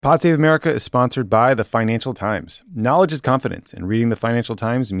Pod Save America is sponsored by the Financial Times. Knowledge is confidence, and reading the Financial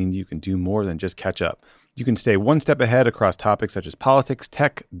Times means you can do more than just catch up. You can stay one step ahead across topics such as politics,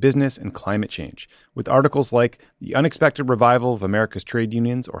 tech, business, and climate change, with articles like The Unexpected Revival of America's Trade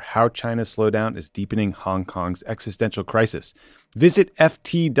Unions or How China's Slowdown is Deepening Hong Kong's Existential Crisis. Visit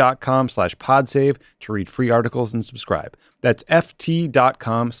ft.com/podsave to read free articles and subscribe. That's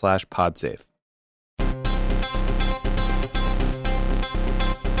ft.com/podsave.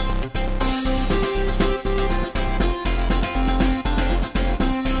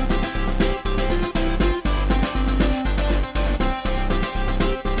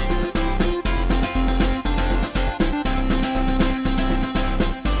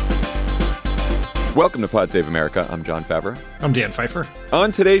 Welcome to Pod Save America. I'm John Favreau. I'm Dan Pfeiffer.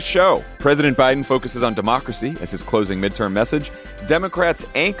 On today's show, President Biden focuses on democracy as his closing midterm message, Democrats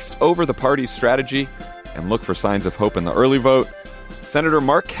angst over the party's strategy, and look for signs of hope in the early vote. Senator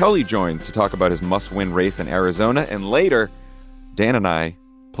Mark Kelly joins to talk about his must-win race in Arizona, and later, Dan and I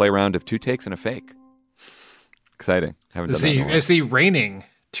play a round of two takes and a fake. Exciting. Haven't done that in a while. As the reigning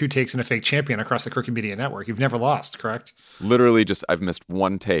two takes and a fake champion across the Crooked Media Network, you've never lost, correct? Literally I've missed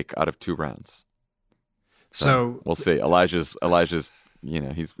one take out of 2 rounds. So we'll see. Elijah's,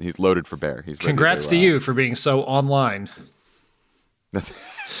 he's loaded for bear. He's congrats to you for being so online.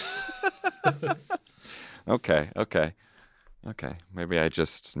 Okay. Maybe I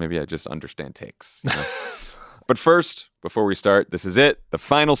just understand takes. You know? But first, before we start, this is it. The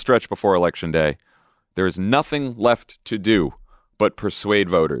final stretch before Election Day. There is nothing left to do but persuade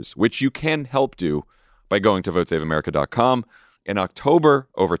voters, which you can help do by going to votesaveamerica.com. In October,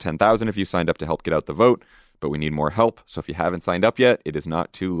 over 10,000 of you signed up to help get out the vote, but we need more help. So if you haven't signed up yet, it is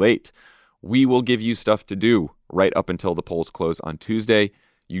not too late. We will give you stuff to do right up until the polls close on Tuesday.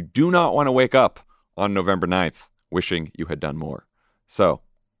 You do not want to wake up on November 9th wishing you had done more. So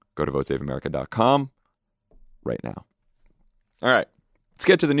go to votesaveamerica.com right now. All right, let's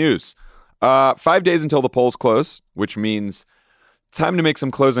get to the news. 5 days until the polls close, which means time to make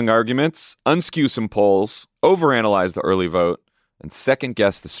some closing arguments, unskew some polls, overanalyze the early vote, and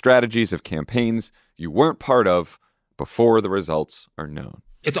second-guess the strategies of campaigns you weren't part of before the results are known.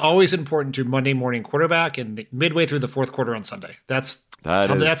 It's always important to Monday morning quarterback and midway through the fourth quarter on Sunday. That's how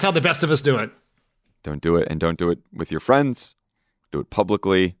the best of us do it. Don't do it, and don't do it with your friends. Do it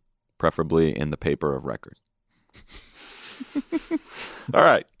publicly, preferably in the paper of record. All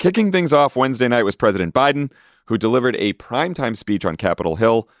right, kicking things off Wednesday night was President Biden, who delivered a primetime speech on Capitol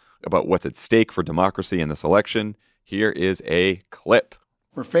Hill about what's at stake for democracy in this election. Here is a clip.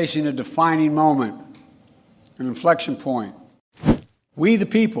 We're facing a defining moment, an inflection point. We, the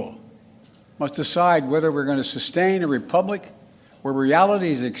people, must decide whether we're going to sustain a republic where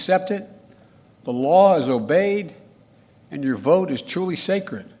reality is accepted, the law is obeyed, and your vote is truly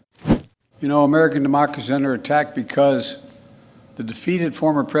sacred. You know, American democracy is under attack because the defeated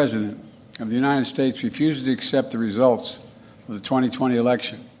former president of the United States refuses to accept the results of the 2020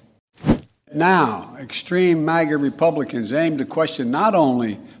 election. Now, extreme MAGA Republicans aim to question not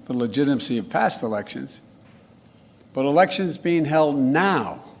only the legitimacy of past elections, but elections being held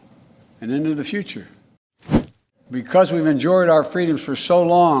now and into the future. Because we've enjoyed our freedoms for so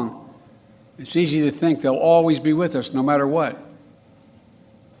long, it's easy to think they'll always be with us no matter what.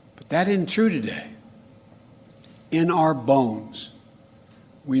 But that isn't true today. In our bones,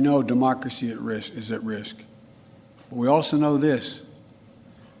 we know democracy is at risk. But we also know this.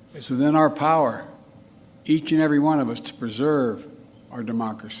 It's within our power, each and every one of us, to preserve our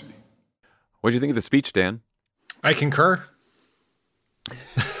democracy. What do you think of the speech, Dan? I concur.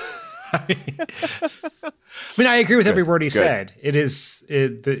 I agree with every word he said.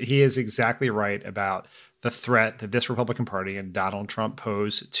 He is exactly right about the threat that this Republican Party and Donald Trump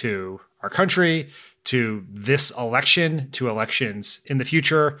pose to our country, to this election, to elections in the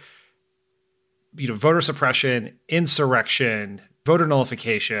future. You know, voter suppression, insurrection, voter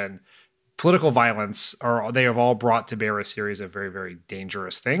nullification, political violence, they have all brought to bear a series of very, very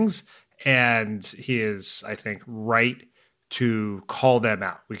dangerous things. And he is, I think, right to call them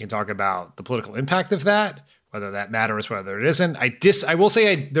out. We can talk about the political impact of that, whether that matters, whether it isn't. I will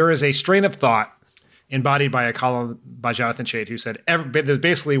say there is a strain of thought embodied by a column by Jonathan Chait, who said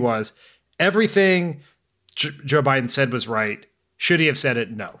basically was everything Joe Biden said was right. Should he have said it?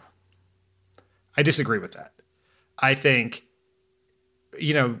 No. I disagree with that. I think,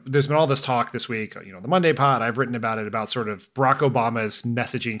 there's been all this talk this week, the Monday Pod, I've written about it, about sort of Barack Obama's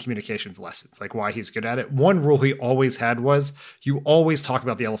messaging communications lessons, like why he's good at it. One rule he always had was you always talk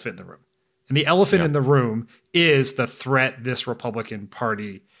about the elephant in the room. And the elephant in the room is the threat this Republican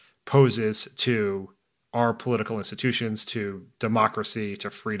Party poses to our political institutions, to democracy, to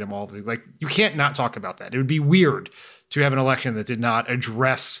freedom, all the like. You can't not talk about that. It would be weird to have an election that did not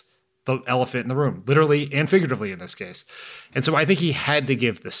address the elephant in the room, literally and figuratively in this case. And so I think he had to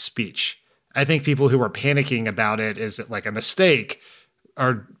give the speech. I think people who are panicking about it is like a mistake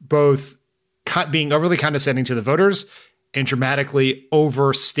are both being overly condescending to the voters and dramatically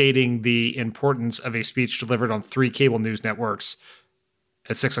overstating the importance of a speech delivered on 3 cable news networks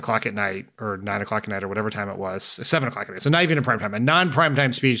at 6 o'clock at night or 9 o'clock at night or whatever time it was, 7 o'clock at night. So not even in prime time, a non-prime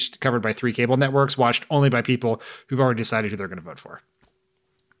time speech covered by 3 cable networks, watched only by people who've already decided who they're going to vote for.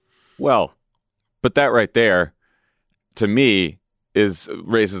 Well, but that right there, to me,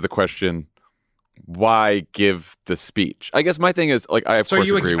 raises the question, why give the speech? I guess my thing is, like, I of course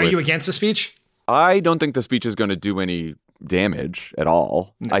agree with... Are you against the speech? I don't think the speech is going to do any damage at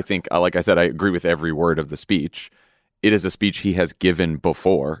all. No. I think, like I said, I agree with every word of the speech. It is a speech he has given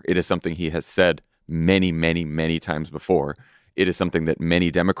before. It is something he has said many, many, many times before. It is something that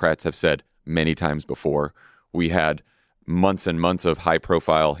many Democrats have said many times before. We had months and months of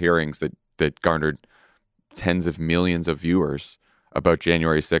high-profile hearings that garnered tens of millions of viewers about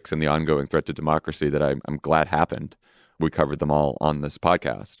January 6th and the ongoing threat to democracy that I'm glad happened. We covered them all on this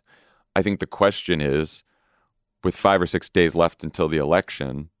podcast. I think the question is, with 5 or 6 days left until the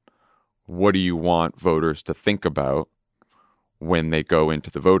election, what do you want voters to think about when they go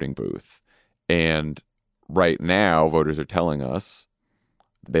into the voting booth? And right now, voters are telling us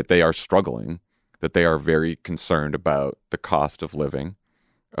that they are struggling, that they are very concerned about the cost of living,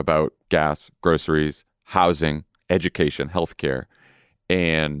 about gas, groceries, housing, education, healthcare,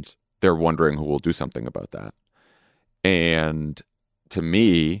 and they're wondering who will do something about that. And to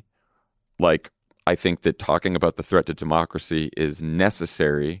me, like, I think that talking about the threat to democracy is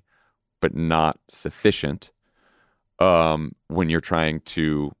necessary, but not sufficient when you're trying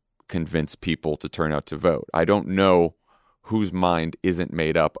to convince people to turn out to vote. I don't know whose mind isn't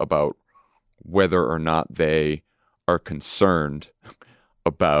made up about whether or not they are concerned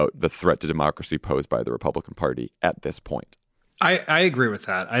about the threat to democracy posed by the Republican Party at this point. I agree with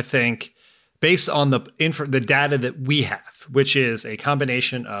that. I think based on the data that we have, which is a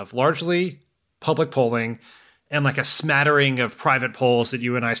combination of largely public polling and like a smattering of private polls that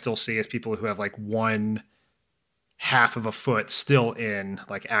you and I still see as people who have like 1/2 of a foot still in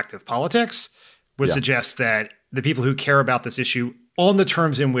like active politics, would suggest that the people who care about this issue on the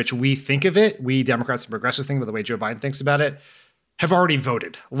terms in which we think of it, we Democrats and progressives think about the way Joe Biden thinks about it, have already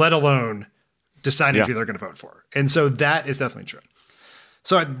voted, let alone decided who they're going to vote for. And so that is definitely true.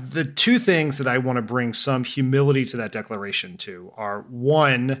 So the 2 things that I want to bring some humility to that declaration to are,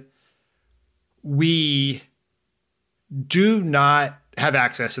 one, we do not have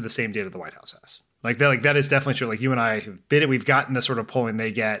access to the same data the White House has. Like that is definitely true. Like you and I have been, we've gotten the sort of polling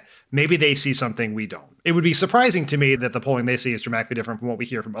they get. Maybe they see something we don't. It would be surprising to me that the polling they see is dramatically different from what we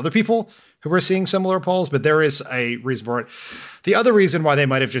hear from other people who are seeing similar polls, but there is a reason for it. The other reason why they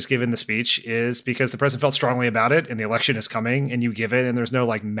might have just given the speech is because the president felt strongly about it and the election is coming and you give it and there's no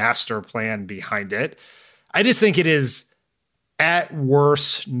like master plan behind it. I just think it is at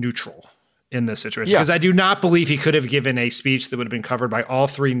worst neutral in this situation, because I do not believe he could have given a speech that would have been covered by all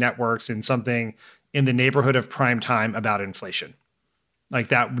 3 networks in something in the neighborhood of prime time about inflation. Like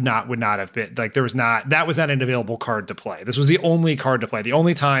that would not have been like, that was not an available card to play. This was the only card to play. The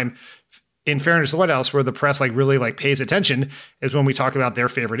only time, in fairness to the White House, where the press like really like pays attention is when we talk about their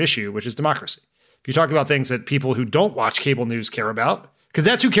favorite issue, which is democracy. If you talk about things that people who don't watch cable news care about, because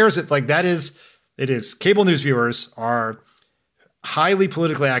that's who cares. It is cable news viewers are highly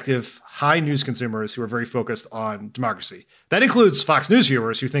politically active, high news consumers who are very focused on democracy. That includes Fox News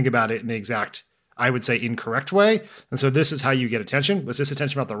viewers who think about it in the exact, I would say, incorrect way. And so this is how you get attention. Was this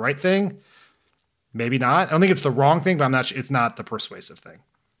attention about the right thing? Maybe not. I don't think it's the wrong thing, but it's not the persuasive thing.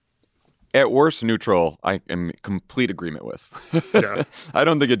 At worst, neutral, I am in complete agreement with. Yeah. I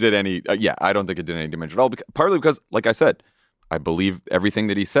don't think it did any, I don't think it did any damage at all. Partly because, like I said, I believe everything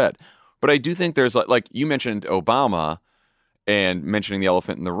that he said. But I do think there's, like you mentioned Obama, and mentioning the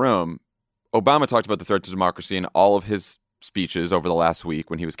elephant in the room, Obama talked about the threat to democracy in all of his speeches over the last week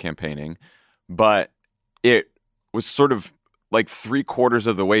when he was campaigning, but it was sort of like 3/4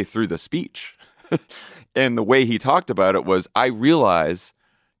 of the way through the speech. And the way he talked about it was, I realize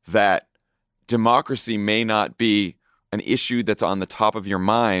that democracy may not be an issue that's on the top of your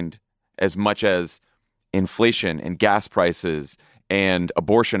mind as much as inflation and gas prices and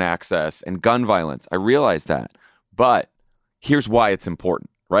abortion access and gun violence. I realize that, but here's why it's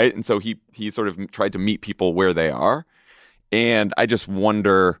important, right? And so he sort of tried to meet people where they are. And I just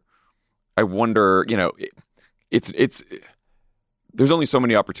wonder, you know, it's there's only so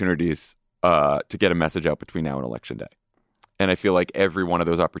many opportunities to get a message out between now and Election Day. And I feel like every one of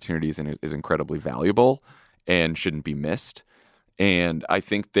those opportunities is incredibly valuable and shouldn't be missed. And I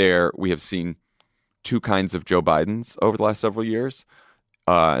think we have seen two kinds of Joe Bidens over the last several years,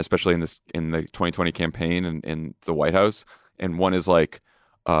 especially in the 2020 campaign and in the White House. And one is like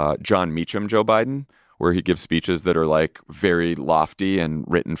John Meacham Joe Biden, where he gives speeches that are like very lofty and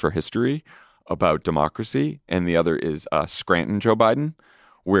written for history about democracy. And the other is Scranton Joe Biden,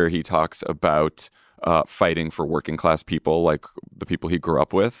 where he talks about fighting for working class people, like the people he grew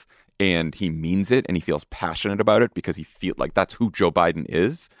up with. And he means it, and he feels passionate about it because he feels like that's who Joe Biden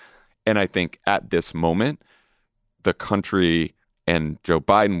is. And I think at this moment, the country and Joe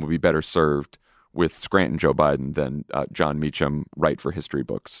Biden would be better served with Scranton Joe Biden than John Meacham, write for history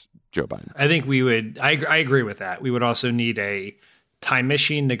books Joe Biden. I think we would, I agree with that. We would also need a time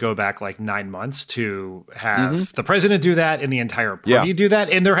machine to go back like 9 months to have the president do that and the entire party do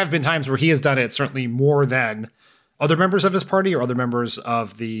that. And there have been times where he has done it certainly more than other members of his party or other members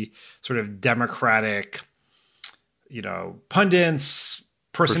of the sort of Democratic, pundits,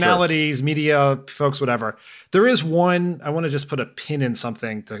 personalities, media folks, whatever. There is one, I want to just put a pin in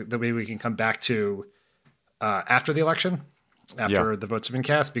something that maybe we can come back to after the election, after the votes have been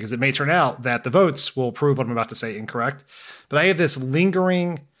cast, because it may turn out that the votes will prove what I'm about to say incorrect. But I have this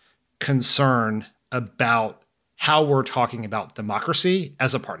lingering concern about how we're talking about democracy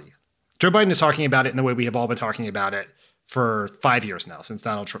as a party. Joe Biden is talking about it in the way we have all been talking about it for 5 years now, since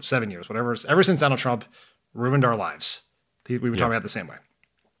Donald Trump, 7 years, whatever, ever since Donald Trump ruined our lives. We've been talking about it the same way.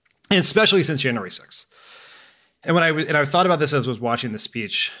 And especially since January 6th. And I thought about this as I was watching the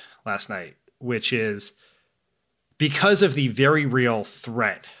speech last night, which is because of the very real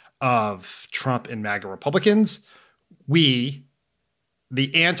threat of Trump and MAGA Republicans, we,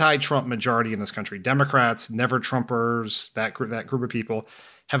 the anti-Trump majority in this country, Democrats, never Trumpers, that group of people,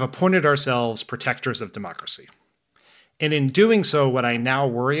 have appointed ourselves protectors of democracy. And in doing so, what I now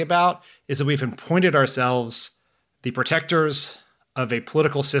worry about is that we've appointed ourselves the protectors of a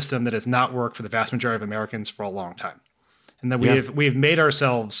political system that has not worked for the vast majority of Americans for a long time. And that we've made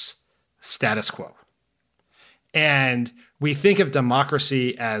ourselves status quo. And we think of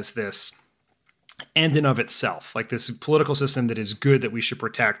democracy as this end in of itself, like this political system that is good that we should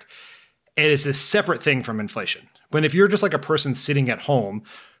protect. It is a separate thing from inflation. When if you're just like a person sitting at home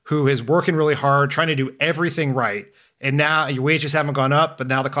who is working really hard, trying to do everything right, and now your wages haven't gone up, but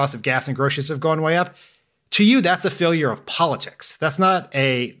now the cost of gas and groceries have gone way up, to you, that's a failure of politics.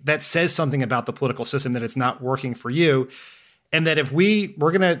 That says something about the political system, that it's not working for you. And that if we're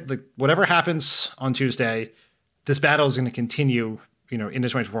going to, whatever happens on Tuesday, this battle is going to continue, into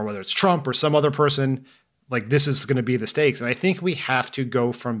 2024, whether it's Trump or some other person, this is going to be the stakes. And I think we have to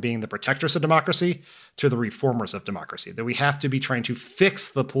go from being the protectors of democracy to the reformers of democracy, that we have to be trying to fix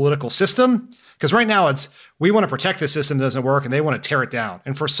the political system. Because right now we want to protect the system that doesn't work and they want to tear it down.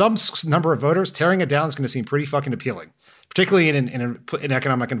 And for some number of voters, tearing it down is going to seem pretty fucking appealing, particularly in an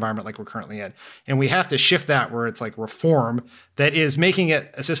economic environment like we're currently in. And we have to shift that where it's like reform that is making it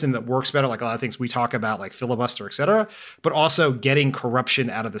a system that works better, like a lot of things we talk about, like filibuster, et cetera, but also getting corruption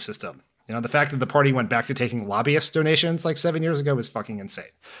out of the system. The fact that the party went back to taking lobbyist donations like 7 years ago is fucking insane.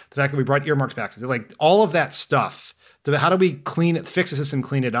 The fact that we brought earmarks back, all of that stuff, how do we fix the system,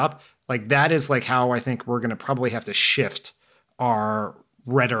 clean it up? That is how I think we're going to probably have to shift our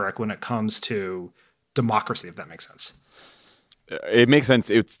rhetoric when it comes to democracy, if that makes sense. It makes sense.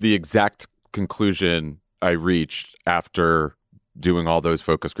 It's the exact conclusion I reached after doing all those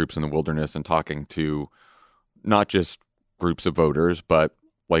focus groups in the wilderness and talking to not just groups of voters, but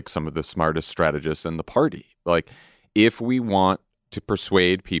some of the smartest strategists in the party. If we want to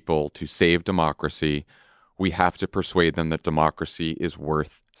persuade people to save democracy, we have to persuade them that democracy is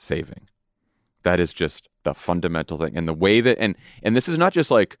worth saving. That is just the fundamental thing. And the way that, and this is not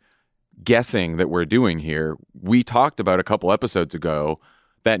just guessing that we're doing here. We talked about a couple episodes ago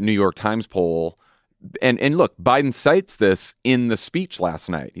that New York Times poll, and look, Biden cites this in the speech last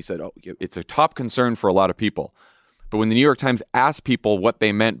night. He said, it's a top concern for a lot of people. But when the New York Times asked people what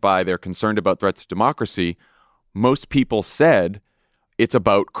they meant by they're concerned about threats to democracy, most people said it's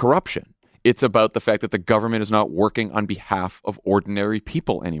about corruption. It's about the fact that the government is not working on behalf of ordinary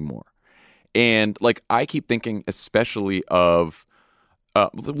people anymore. And I keep thinking especially of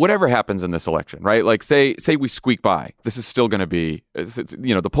whatever happens in this election, right? Say we squeak by. This is still going to be,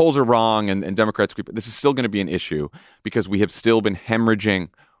 the polls are wrong and Democrats squeak by. This is still going to be an issue because we have still been hemorrhaging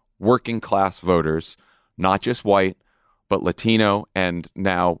working class voters, not just white, but Latino and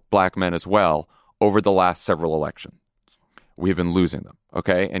now black men as well, over the last several elections. We have been losing them,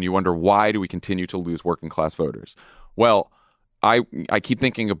 okay? And you wonder, why do we continue to lose working class voters? Well, I keep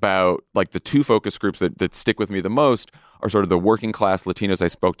thinking about like the two focus groups that stick with me the most are sort of the working class Latinos I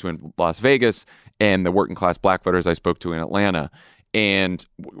spoke to in Las Vegas and the working class Black voters I spoke to in Atlanta. And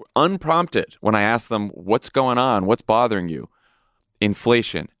unprompted, when I asked them, what's going on? What's bothering you?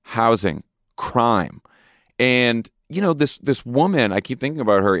 Inflation, housing, crime. And, you know, this woman, I keep thinking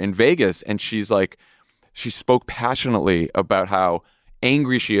about her in Vegas, and she spoke passionately about how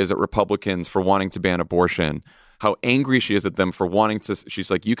angry she is at Republicans for wanting to ban abortion, how angry she is at them for wanting to, she's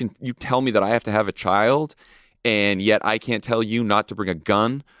like, you tell me that I have to have a child, and yet I can't tell you not to bring a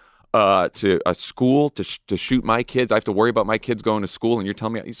gun to a school to shoot my kids. I have to worry about my kids going to school, and you're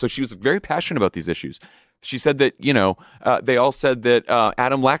telling me. So she was very passionate about these issues. She said that, you know, they all said that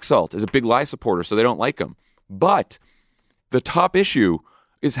Adam Laxalt is a big lie supporter, so they don't like him. But the top issue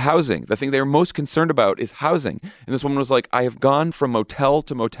is housing. The thing they're most concerned about is housing. And this woman was like, I have gone from motel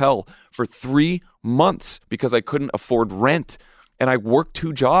to motel for 3 months because I couldn't afford rent, and I worked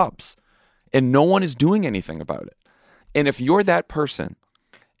 2 jobs, and no one is doing anything about it. And if you're that person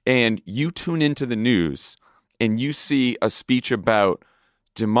and you tune into the news and you see a speech about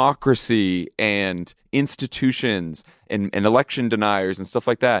democracy and institutions and election deniers and stuff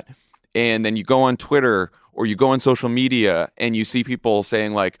like that, and then you go on Twitter or you go on social media and you see people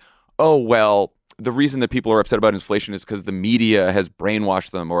saying like, oh, well, the reason that people are upset about inflation is because the media has brainwashed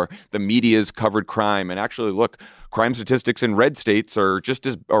them, or the media's covered crime. And actually, look, crime statistics in red states are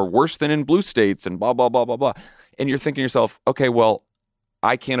worse than in blue states, and blah, blah, blah, blah, blah. And you're thinking to yourself, okay, well,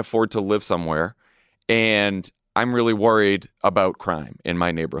 I can't afford to live somewhere, and I'm really worried about crime in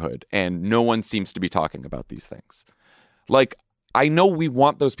my neighborhood, and no one seems to be talking about these things. Like, I know we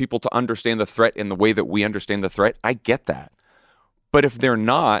want those people to understand the threat in the way that we understand the threat. I get that. But if they're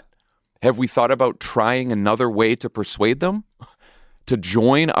not, have we thought about trying another way to persuade them to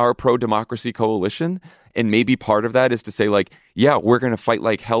join our pro-democracy coalition? And maybe part of that is to say, like, yeah, we're going to fight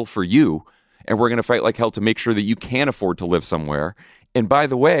like hell for you, and we're going to fight like hell to make sure that you can afford to live somewhere. And by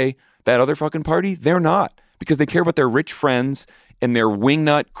the way, that other fucking party, they're not, because they care about their rich friends and their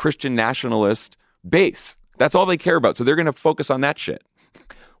wingnut Christian nationalist base. That's all they care about. So they're going to focus on that shit.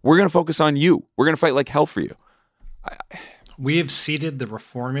 We're going to focus on you. We're going to fight like hell for you. We have ceded the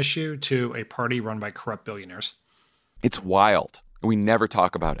reform issue to a party run by corrupt billionaires. It's wild. We never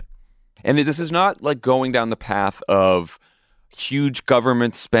talk about it. And this is not like going down the path of huge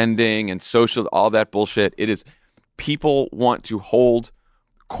government spending and social, all that bullshit. It is people want to hold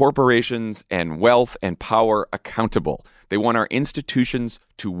corporations and wealth and power accountable. They want our institutions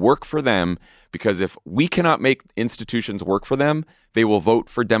to work for them, because if we cannot make institutions work for them, they will vote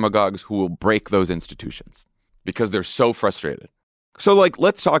for demagogues who will break those institutions because they're so frustrated. So, like,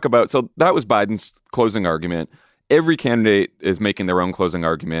 let's talk about, so that was Biden's closing argument. Every candidate is making their own closing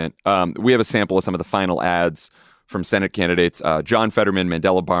argument. We have a sample of some of the final ads from Senate candidates, John Fetterman,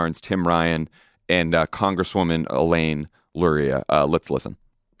 Mandela Barnes, Tim Ryan, and Congresswoman Elaine Luria. Let's listen.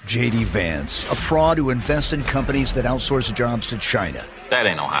 J.D. Vance, a fraud who invests in companies that outsource jobs to China. That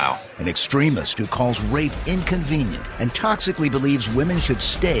ain't Ohio. An extremist who calls rape inconvenient and toxically believes women should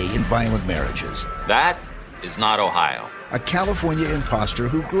stay in violent marriages. That is not Ohio. A California imposter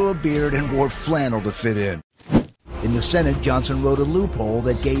who grew a beard and wore flannel to fit in. In the Senate, Johnson wrote a loophole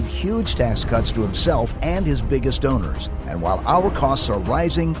that gave huge tax cuts to himself and his biggest donors. And while our costs are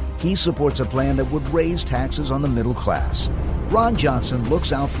rising, he supports a plan that would raise taxes on the middle class. Ron Johnson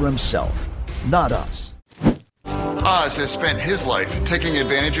looks out for himself, not us. Oz has spent his life taking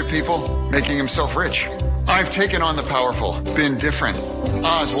advantage of people, making himself rich. I've taken on the powerful, been different.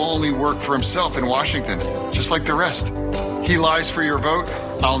 Oz will only work for himself in Washington, just like the rest. He lies for your vote.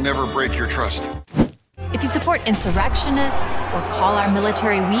 I'll never break your trust. If you support insurrectionists or call our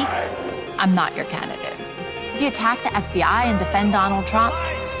military weak, I'm not your candidate. If you attack the FBI and defend Donald Trump,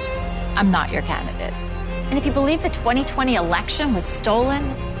 I'm not your candidate. And if you believe the 2020 election was stolen,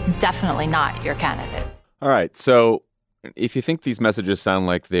 I'm definitely not your candidate. All right, so if you think these messages sound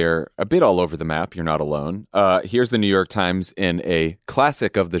like they're a bit all over the map, you're not alone. Here's the New York Times in a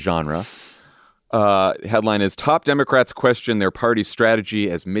classic of the genre. Headline is, Top Democrats Question Their Party's Strategy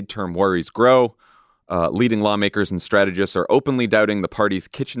as Midterm Worries Grow. Leading lawmakers and strategists are openly doubting the party's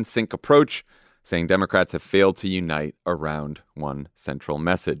kitchen sink approach, saying Democrats have failed to unite around one central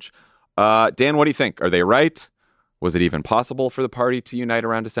message. Dan, what do you think? Are they right? Was it even possible for the party to unite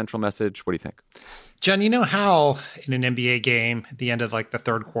around a central message? What do you think? John, you know how in an NBA game at the end of like the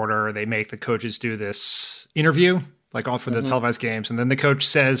third quarter, they make the coaches do this interview, like all for the televised games. And then the coach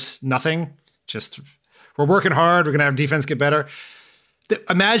says nothing, just we're working hard. We're going to have defense get better.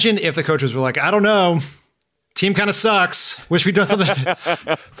 Imagine if the coaches were like, I don't know, team kind of sucks. Wish we'd done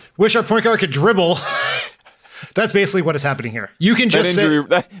something. Wish our point guard could dribble. That's basically what is happening here. You can just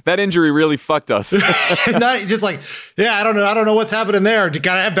that injury really fucked us. not just like, yeah, I don't know what's happening there. You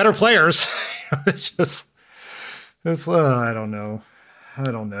gotta have better players. I don't know,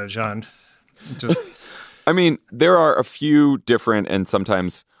 John. Just, I mean, there are a few different and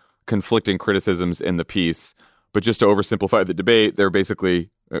sometimes conflicting criticisms in the piece, but just to oversimplify the debate, they're basically,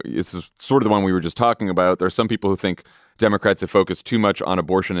 this is sort of the one we were just talking about. There are some people who think Democrats have focused too much on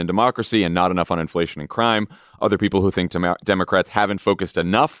abortion and democracy and not enough on inflation and crime. Other people who think Democrats haven't focused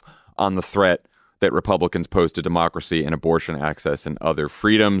enough on the threat that Republicans pose to democracy and abortion access and other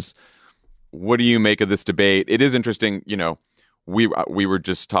freedoms. What do you make of this debate? It is interesting, we were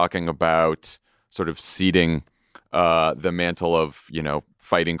just talking about sort of ceding the mantle of,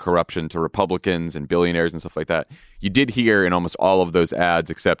 fighting corruption to Republicans and billionaires and stuff like that. You did hear in almost all of those ads,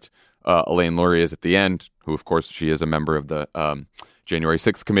 except Elaine Luria is at the end, who, of course, she is a member of the January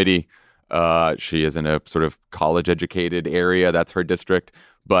 6th committee. She is in a sort of college-educated area. That's her district.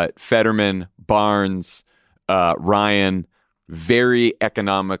 But Fetterman, Barnes, Ryan, very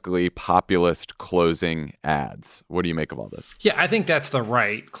economically populist closing ads. What do you make of all this? Yeah, I think that's the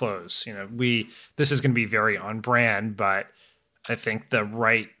right close. This is going to be very on brand, but I think the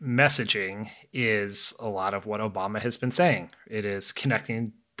right messaging is a lot of what Obama has been saying. It is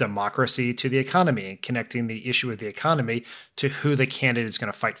connecting democracy to the economy, connecting the issue of the economy to who the candidate is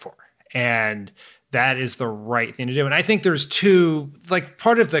going to fight for. And that is the right thing to do. And I think there's two,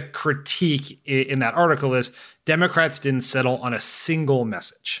 part of the critique in that article is Democrats didn't settle on a single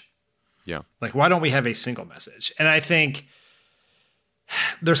message. Yeah. Why don't we have a single message? And I think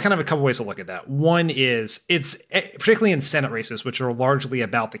there's kind of a couple ways to look at that. One is it's particularly in Senate races, which are largely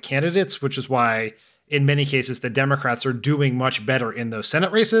about the candidates, which is why in many cases the Democrats are doing much better in those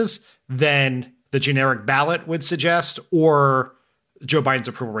Senate races than the generic ballot would suggest or Joe Biden's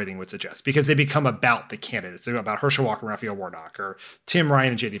approval rating would suggest, because they become about the candidates. They're about Herschel Walker, Raphael Warnock, or Tim Ryan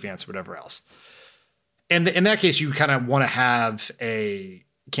and J.D. Vance, or whatever else. And in that case, you kind of want to have a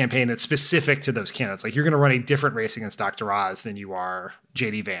campaign that's specific to those candidates. You're going to run a different race against Dr. Oz than you are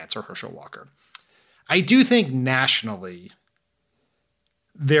J.D. Vance or Herschel Walker. I do think nationally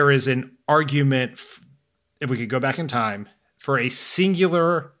there is an argument, if we could go back in time, for a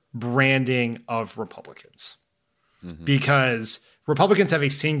singular branding of Republicans. Mm-hmm. Because Republicans have a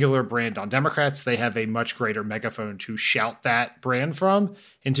singular brand on Democrats. They have a much greater megaphone to shout that brand from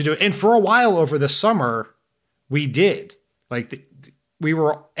and to do it. And for a while over the summer, we did.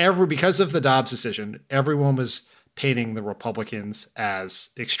 Because of the Dobbs decision, everyone was painting the Republicans as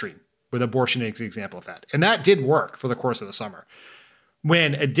extreme, with abortion as an example of that. And that did work for the course of the summer.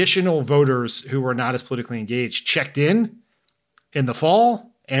 When additional voters who were not as politically engaged checked in the fall,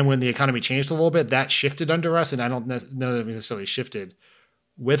 and when the economy changed a little bit, that shifted under us. And I don't know that we necessarily shifted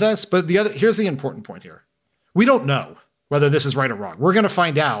with us. But here's the important point here. We don't know whether this is right or wrong. We're going to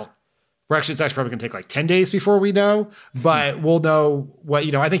find out. It's actually probably going to take 10 days before we know, but we'll know what,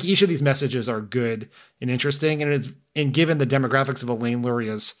 I think each of these messages are good and interesting. And given the demographics of Elaine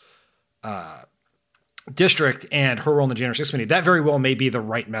Luria's district and her role in the January 6th committee, that very well may be the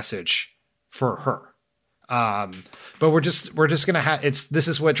right message for her. But we're just going to have, this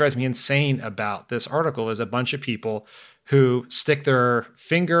is what drives me insane about this article is a bunch of people who stick their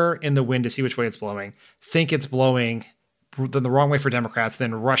finger in the wind to see which way it's blowing, think it's blowing the wrong way for Democrats,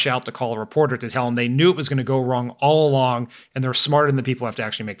 then rush out to call a reporter to tell them they knew it was going to go wrong all along. And they're smarter than the people who have to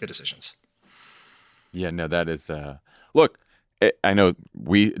actually make the decisions. Yeah, no, that is, look, I know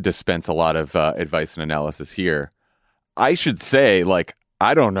we dispense a lot of advice and analysis here. I should say,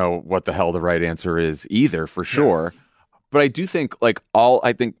 I don't know what the hell the right answer is either, for sure. Yeah. But I do think,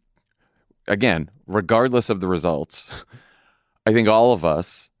 again, regardless of the results, I think all of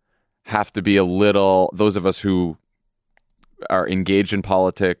us have to be those of us who are engaged in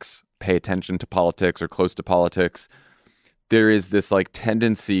politics, pay attention to politics or close to politics, there is this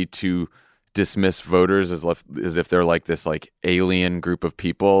tendency to dismiss voters as if they're this alien group of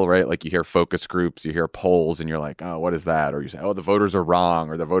people, right? You hear focus groups, you hear polls, and you're like, oh, what is that? Or you say, oh, the voters are wrong,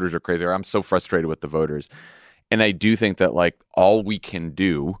 or the voters are crazy, or I'm so frustrated with the voters. And I do think that all we can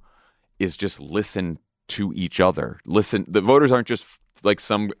do is just listen to each other. Listen, the voters aren't just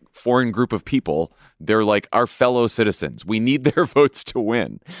some foreign group of people. They're our fellow citizens. We need their votes to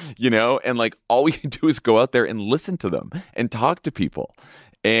win, and all we can do is go out there and listen to them and talk to people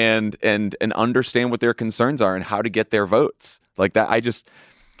and understand what their concerns are and how to get their votes that.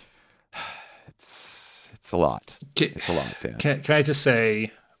 It's a lot. It's a lot, Dan. Can I just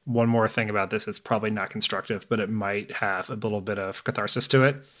say one more thing about this? It's probably not constructive, but it might have a little bit of catharsis to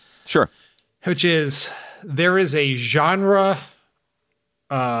it. Sure. Which is, there is a genre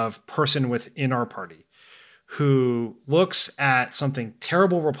of person within our party who looks at something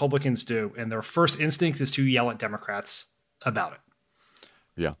terrible Republicans do, and their first instinct is to yell at Democrats about it.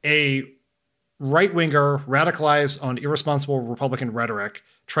 Yeah. A right-winger, radicalized on irresponsible Republican rhetoric,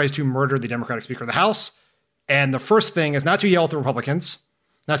 tries to murder the Democratic Speaker of the House. And the first thing is not to yell at the Republicans,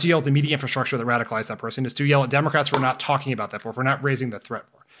 not to yell at the media infrastructure that radicalized that person, is to yell at Democrats for not talking about that, for not raising the threat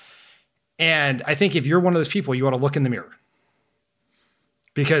more. And I think if you're one of those people, you ought to look in the mirror,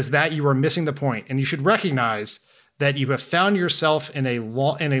 because that you are missing the point. And you should recognize that you have found yourself in a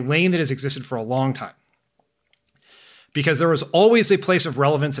lane that has existed for a long time. Because there is always a place of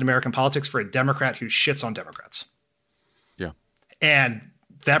relevance in American politics for a Democrat who shits on Democrats. Yeah. And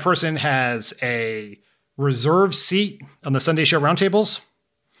that person has a reserved seat on the Sunday Show roundtables.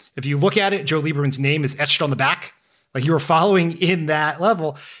 If you look at it, Joe Lieberman's name is etched on the back. Like, you are following in that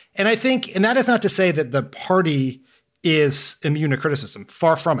level. And I think, and that is not to say that the party is immune to criticism.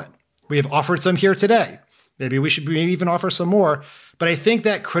 Far from it. We have offered some here today. Maybe we should even offer some more. But I think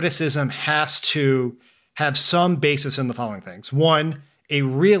that criticism has to have some basis in the following things. One, a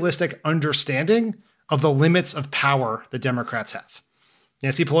realistic understanding of the limits of power that Democrats have.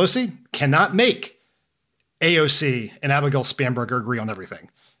 Nancy Pelosi cannot make AOC and Abigail Spanberger agree on everything.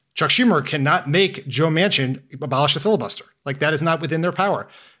 Chuck Schumer cannot make Joe Manchin abolish the filibuster. Like, that is not within their power.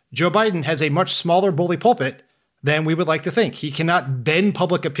 Joe Biden has a much smaller bully pulpit than we would like to think. He cannot bend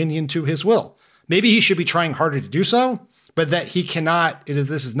public opinion to his will. Maybe he should be trying harder to do so, but that he cannot.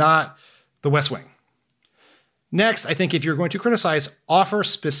 This is not the West Wing. Next, I think if you're going to criticize, offer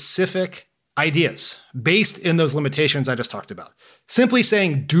specific ideas based in those limitations I just talked about. Simply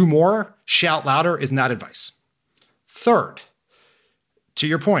saying do more, shout louder is not advice. Third, to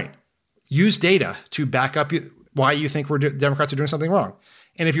your point, use data to back up why you think Democrats are doing something wrong.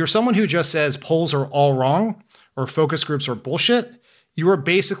 And if you're someone who just says polls are all wrong or focus groups are bullshit, you are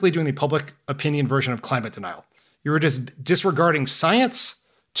basically doing the public opinion version of climate denial. You are just disregarding science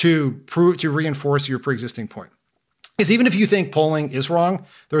to reinforce your pre-existing point. Because even if you think polling is wrong,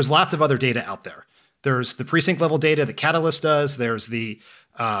 there's lots of other data out there. There's the precinct level data that Catalyst does. There's the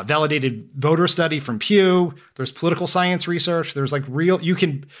validated voter study from Pew. There's political science research. There's like real, you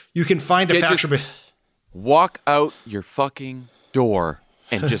can find a factual. Walk out your fucking door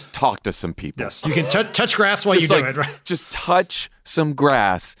and just talk to some people. Yes, you can touch grass while you do it, right? Just touch some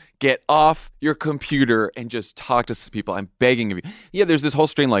grass. Get off your computer and just talk to some people. I'm begging of you. Yeah, there's this whole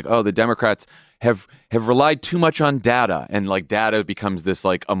strain like, oh, the Democrats have relied too much on data, and like data becomes this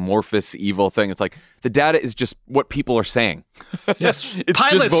like amorphous evil thing. It's like the data is just what people are saying. Yes, it's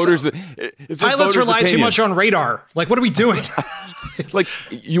pilots. Just voters. Pilots rely too much on radar. Like, what are we doing? Like,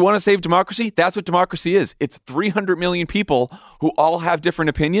 you want to save democracy? That's what democracy is. It's 300 million people who all have different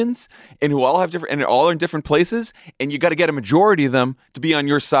opinions and who all have different, and all are in different places. And you got to get a majority of them to be on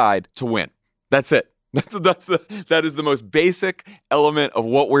your side to win. That's it. That is the most basic element of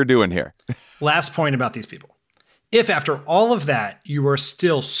what we're doing here. Last point about these people. If after all of that, you are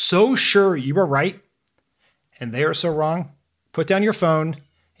still so sure you are right and they are so wrong, put down your phone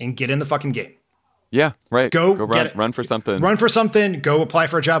and get in the fucking game. Yeah, right. Go run for something. Run for something. Go apply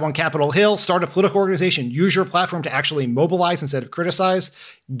for a job on Capitol Hill. Start a political organization. Use your platform to actually mobilize instead of criticize.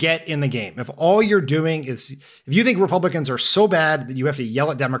 Get in the game. If all you're doing is, if you think Republicans are so bad that you have to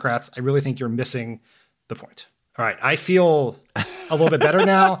yell at Democrats, I really think you're missing the point. All right. I feel a little bit better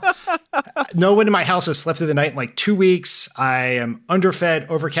now. No one in my house has slept through the night in like 2 weeks. I am underfed,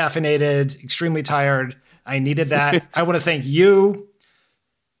 overcaffeinated, extremely tired. I needed that. I want to thank you,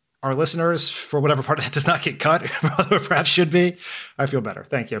 our listeners, for whatever part of that does not get cut, or perhaps should be. I feel better.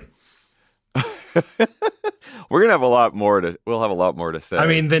 Thank you. We'll have a lot more to say. I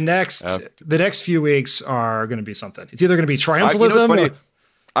mean, the next few weeks are going to be something. It's either going to be triumphalism.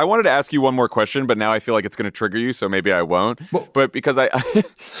 I wanted to ask you one more question, but now I feel like it's going to trigger you, so maybe I won't. But because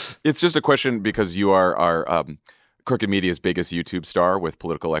it's just a question because you are our Crooked Media's biggest YouTube star with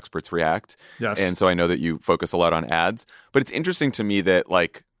Political Experts React. Yes. And so I know that you focus a lot on ads. But it's interesting to me that,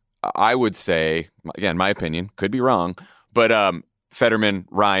 like, I would say, again, my opinion, could be wrong, but Fetterman,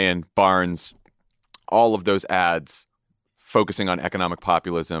 Ryan, Barnes, all of those ads focusing on economic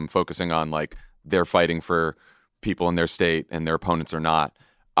populism, focusing on, like, they're fighting for people in their state and their opponents are not.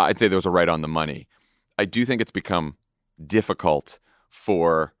 I'd say those are right on the money. I do think it's become difficult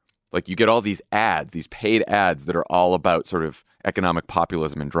for, like, you get all these ads, these paid ads that are all about sort of economic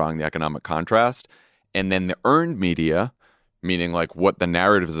populism and drawing the economic contrast. And then the earned media, meaning like what the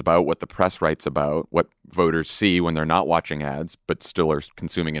narrative is about, what the press writes about, what voters see when they're not watching ads, but still are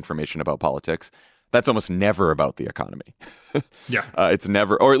consuming information about politics. That's almost never about the economy. Yeah. It's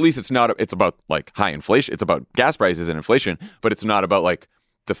never, or at least it's not, it's about like high inflation. It's about gas prices and inflation, but it's not about like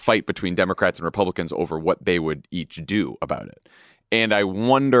the fight between Democrats and Republicans over what they would each do about it. And I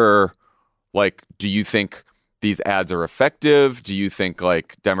wonder, like, do you think these ads are effective? Do you think,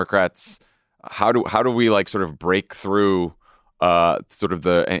 like, Democrats, how do we, like, sort of break through sort of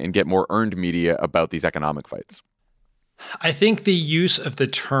and get more earned media about these economic fights? I think the use of the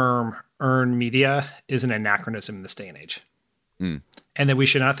term earned media is an anachronism in this day and age. And that we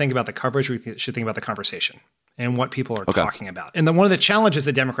should not think about the coverage, we should think about the conversation and what people are talking about. And one of the challenges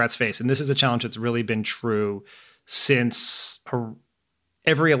that Democrats face, and this is a challenge that's really been true since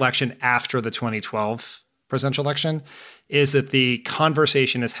every election after the 2012 presidential election, is that the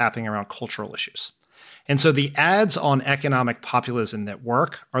conversation is happening around cultural issues. And so the ads on economic populism that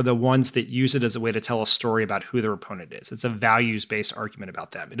work are the ones that use it as a way to tell a story about who their opponent is. It's a values-based argument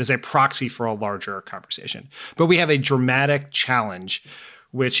about them. It is a proxy for a larger conversation. But we have a dramatic challenge,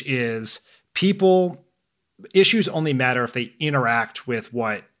 which is issues only matter if they interact with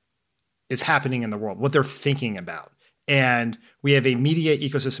what is happening in the world, what they're thinking about. And we have a media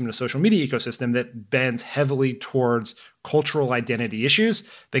ecosystem and a social media ecosystem that bends heavily towards cultural identity issues,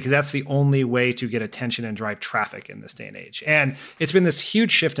 because that's the only way to get attention and drive traffic in this day and age. And it's been this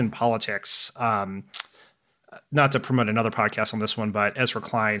huge shift in politics. Not to promote another podcast on this one, but Ezra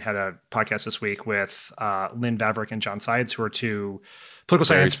Klein had a podcast this week with Lynn Vavreck and John Sides, who are two political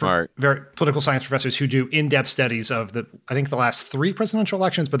science professors who do in-depth studies of the last 3 presidential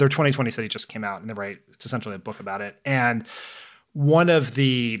elections, but their 2020 study just came out, and it's essentially a book about it. And one of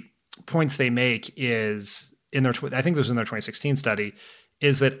the points they make is I think this was in their 2016 study,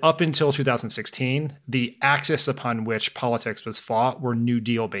 is that up until 2016, the axis upon which politics was fought were New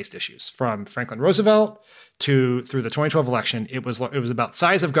Deal-based issues. From Franklin Roosevelt through the 2012 election, it was about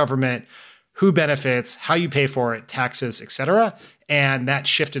size of government, who benefits, how you pay for it, taxes, et cetera. And that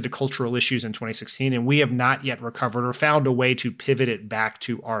shifted to cultural issues in 2016. And we have not yet recovered or found a way to pivot it back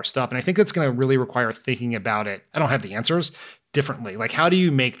to our stuff. And I think that's going to really require thinking about it. I don't have the answers differently. Like, how do you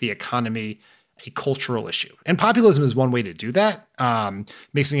make the economy a cultural issue? And populism is one way to do that.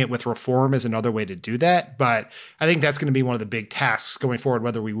 Mixing it with reform is another way to do that. But I think that's going to be one of the big tasks going forward,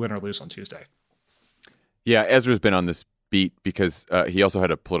 whether we win or lose on Tuesday. Yeah, Ezra's been on this beat because he also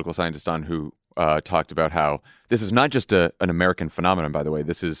had a political scientist on who talked about how this is not just an American phenomenon, by the way.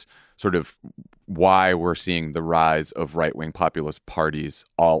 This is sort of why we're seeing the rise of right-wing populist parties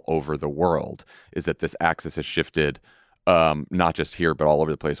all over the world, is that this axis has shifted not just here, but all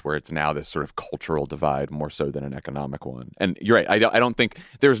over the place, where it's now this sort of cultural divide more so than an economic one. And you're right. I don't think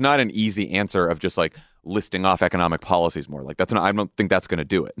there's not an easy answer of just like listing off economic policies more. Like I don't think that's going to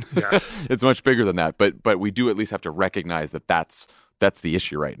do it. Yeah. It's much bigger than that. But we do at least have to recognize that that's the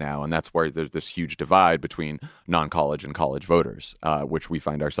issue right now. And that's where there's this huge divide between non-college and college voters, which we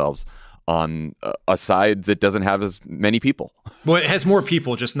find ourselves on a side that doesn't have as many people. Well, it has more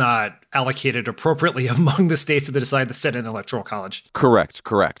people, just not allocated appropriately among the states that decide the Senate and Electoral College. Correct.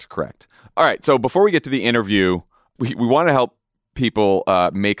 All right. So before we get to the interview, we want to help people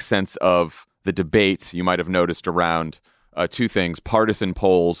make sense of the debate you might have noticed around 2 things: partisan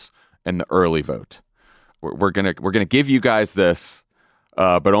polls and the early vote. We're gonna give you guys this,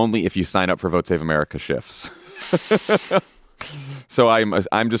 but only if you sign up for Vote Save America shifts. So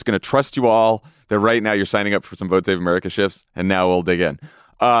I'm just going to trust you all that right now you're signing up for some Vote Save America shifts, and now we'll dig in.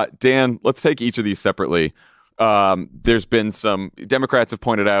 Dan, let's take each of these separately. There's been some Democrats have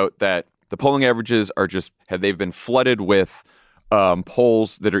pointed out that the polling averages they've been flooded with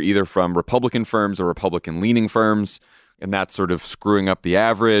polls that are either from Republican firms or Republican-leaning firms, and that's sort of screwing up the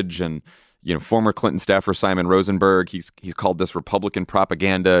average. And former Clinton staffer Simon Rosenberg, he's called this Republican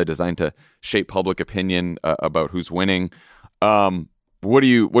propaganda designed to shape public opinion about who's winning. What do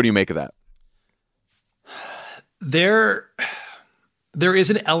you make of that? There is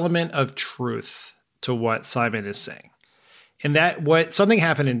an element of truth to what Simon is saying, and that something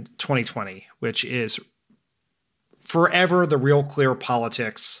happened in 2020, which is forever the Real Clear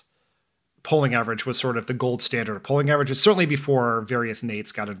Politics polling average was sort of the gold standard of polling averages, certainly before various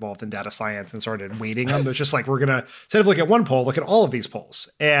Nates got involved in data science and started weighting them. It was just like, we're going to, instead of looking at one poll, look at all of these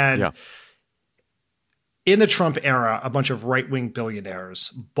polls. And in the Trump era, a bunch of right-wing billionaires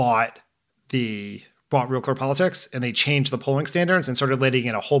bought Real Clear Politics, and they changed the polling standards and started letting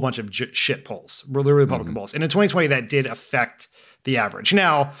in a whole bunch of shit polls, really Republican polls. And in 2020, that did affect the average.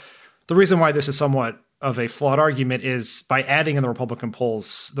 Now, the reason why this is somewhat of a flawed argument is by adding in the Republican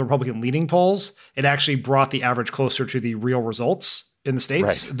polls, the Republican leading polls, it actually brought the average closer to the real results in the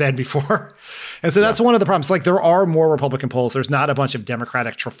states than before. And so that's one of the problems. Like, there are more Republican polls. There's not a bunch of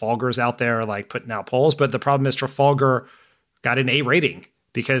Democratic Trafalgars out there like putting out polls, but the problem is Trafalgar got an A rating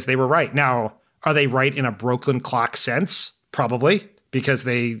because they were right. Now, are they right in a broken clock sense? Probably. because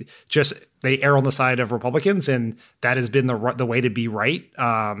they err on the side of Republicans, and that has been the way to be right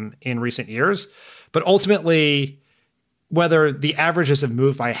in recent years. But ultimately, whether the averages have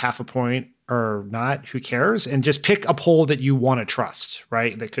moved by half a point or not, who cares? And just pick a poll that you want to trust,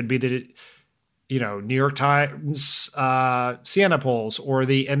 right? That could be the New York Times, Siena polls, or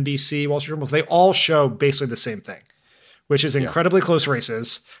the NBC Wall Street Journal polls. They all show basically the same thing, which is incredibly close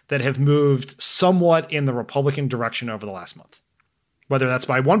races that have moved somewhat in the Republican direction over the last month. Whether that's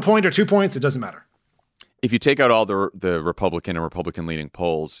by 1 point or 2 points, it doesn't matter. If you take out all the Republican and Republican-leaning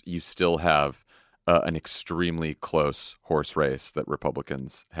polls, you still have an extremely close horse race that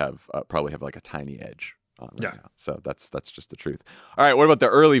Republicans have probably have like a tiny edge on right now. So that's just the truth. All right, what about the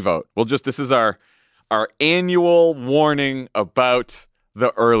early vote? This is our annual warning about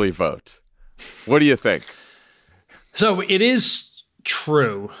the early vote. What do you think? So it is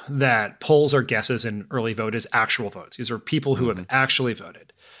true that polls are guesses and early vote is actual votes. These are people who have actually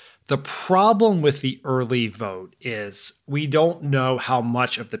voted. The problem with the early vote is we don't know how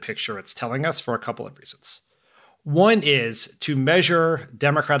much of the picture it's telling us for a couple of reasons. One is, to measure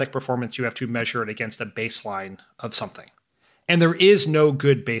Democratic performance, you have to measure it against a baseline of something. And there is no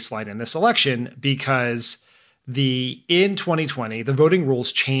good baseline in this election because in 2020, the voting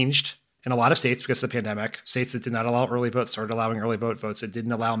rules changed in a lot of states because of the pandemic. States that did not allow early votes started allowing early votes that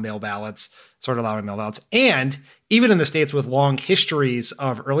didn't allow mail ballots started allowing mail ballots. And even in the states with long histories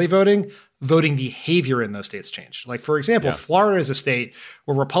of early voting behavior in those states changed. Like, for example, Florida is a state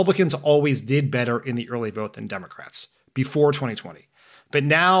where Republicans always did better in the early vote than Democrats before 2020. But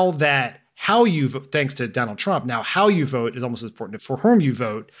now that how you vote, thanks to Donald Trump, now how you vote is almost as important for whom you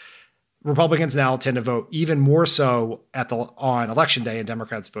vote. Republicans now tend to vote even more so on election day, and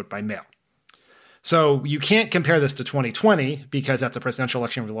Democrats vote by mail. So you can't compare this to 2020 because that's a presidential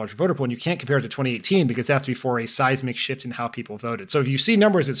election with a large voter pool, and you can't compare it to 2018 because that's before a seismic shift in how people voted. So if you see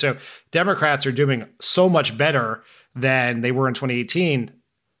numbers that show Democrats are doing so much better than they were in 2018,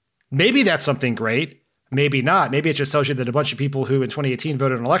 maybe that's something great, maybe not. Maybe it just tells you that a bunch of people who in 2018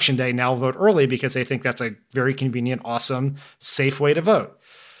 voted on election day now vote early because they think that's a very convenient, awesome, safe way to vote.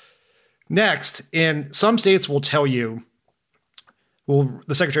 Next, in some states will tell you,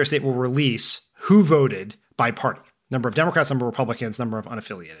 the Secretary of State will release who voted by party. Number of Democrats, number of Republicans, number of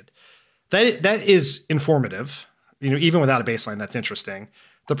unaffiliated. That is informative. Even without a baseline, that's interesting.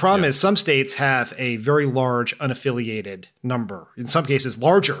 The problem is some states have a very large unaffiliated number. In some cases,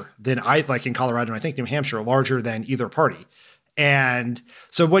 larger than like in Colorado and I think New Hampshire, larger than either party. And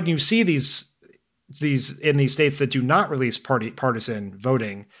so when you see these in these states that do not release partisan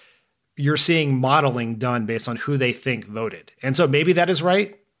voting, you're seeing modeling done based on who they think voted. And so maybe that is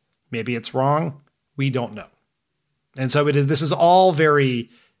right. Maybe it's wrong. We don't know. And so this is all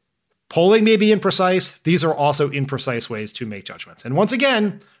polling may be imprecise. These are also imprecise ways to make judgments. And once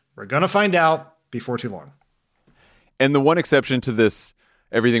again, we're going to find out before too long. And the one exception to this,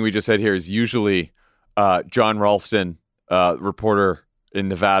 everything we just said here, is usually John Ralston, reporter in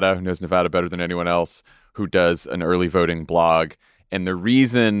Nevada, who knows Nevada better than anyone else, who does an early voting blog. And the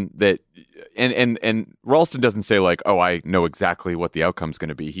reason that, and Ralston doesn't say like, oh, I know exactly what the outcome's going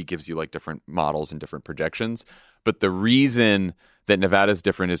to be. He gives you like different models and different projections. But the reason that Nevada is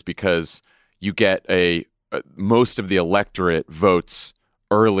different is because you get most of the electorate votes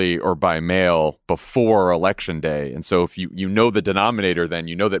early or by mail before election day. And so if you know the denominator, then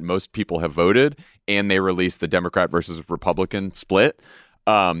you know that most people have voted and they release the Democrat versus Republican split.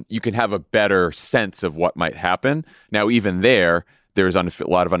 You can have a better sense of what might happen. Now, even there's a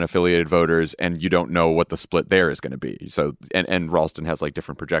lot of unaffiliated voters, and you don't know what the split there is going to be. So, and Ralston has like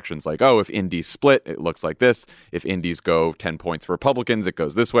different projections, like, oh, if Indies split, it looks like this. If Indies go 10 points for Republicans, it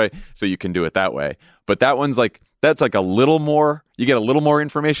goes this way. So you can do it that way. But that one's like, that's like a little more, you get a little more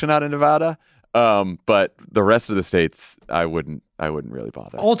information out of Nevada. But the rest of the states, I wouldn't really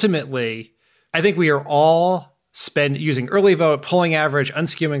bother. Ultimately, I think we are all using early vote, polling average,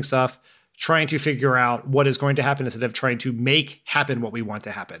 unskewing stuff, trying to figure out what is going to happen instead of trying to make happen what we want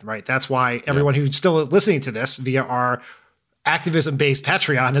to happen, right? That's why everyone who's still listening to this via our activism-based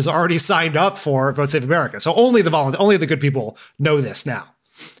Patreon has already signed up for Vote Save America. So only the good people know this now.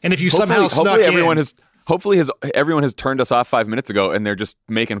 And if you somehow snuck in... Hopefully everyone has turned us off 5 minutes ago and they're just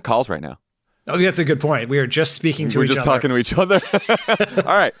making calls right now. Oh, that's a good point. We are just speaking to each other. We're just talking to each other.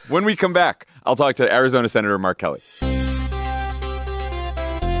 All right. When we come back, I'll talk to Arizona Senator Mark Kelly.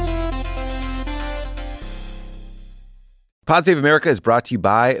 Pod Save America is brought to you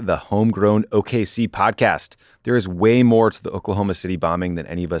by the Homegrown OKC podcast. There is way more to the Oklahoma City bombing than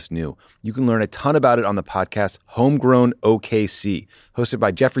any of us knew. You can learn a ton about it on the podcast Homegrown OKC, hosted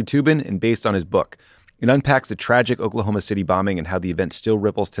by Jeffrey Toobin and based on his book. It unpacks the tragic Oklahoma City bombing and how the event still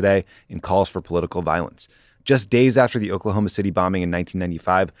ripples today and calls for political violence. Just days after the Oklahoma City bombing in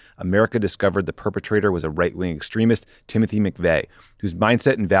 1995, America discovered the perpetrator was a right-wing extremist, Timothy McVeigh, whose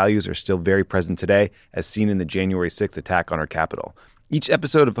mindset and values are still very present today, as seen in the January 6th attack on our Capitol. Each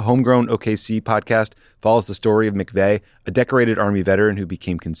episode of the Homegrown OKC podcast follows the story of McVeigh, a decorated Army veteran who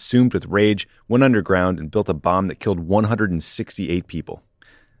became consumed with rage, went underground, and built a bomb that killed 168 people.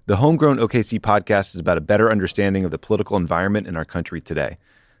 The Homegrown OKC podcast is about a better understanding of the political environment in our country today.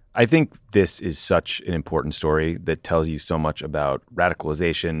 I think this is such an important story that tells you so much about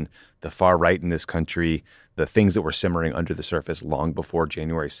radicalization, the far right in this country, the things that were simmering under the surface long before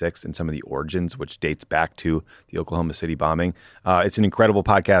January 6th, and some of the origins, which dates back to the Oklahoma City bombing. It's an incredible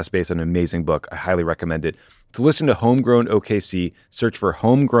podcast based on an amazing book. I highly recommend it. To listen to Homegrown OKC, search for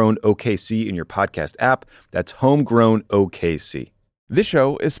Homegrown OKC in your podcast app. That's Homegrown OKC. This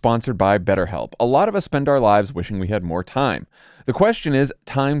show is sponsored by BetterHelp. A lot of us spend our lives wishing we had more time. The question is,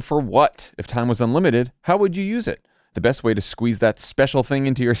 time for what? If time was unlimited, how would you use it? The best way to squeeze that special thing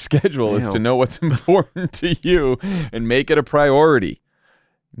into your schedule is to know what's important to you and make it a priority.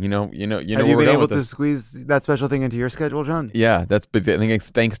 You know. Have you been able to squeeze that special thing into your schedule, John? Yeah, I think it's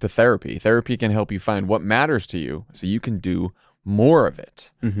thanks to therapy. Therapy can help you find what matters to you so you can do more of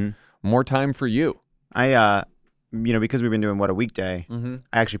it. Mm-hmm. More time for you. Because we've been doing a weekday, I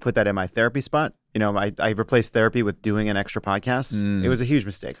actually put that in my therapy spot. I replaced therapy with doing an extra podcast. It was a huge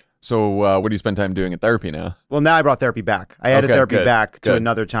mistake. So what do you spend time doing at therapy now? Well, now I brought therapy back. I added therapy back to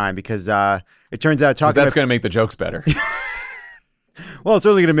another time because it turns out that's going to make the jokes better. Well, it's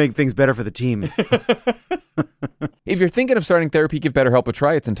certainly going to make things better for the team. If you're thinking of starting therapy, give BetterHelp a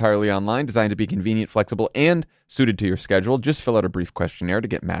try. It's entirely online, designed to be convenient, flexible, and suited to your schedule. Just fill out a brief questionnaire to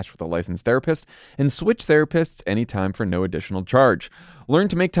get matched with a licensed therapist and switch therapists anytime for no additional charge. Learn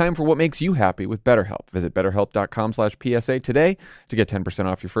to make time for what makes you happy with BetterHelp. Visit BetterHelp.com/PSA today to get 10%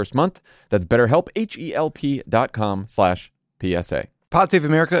 off your first month. That's BetterHelp, HELP.com/PSA. Pod Save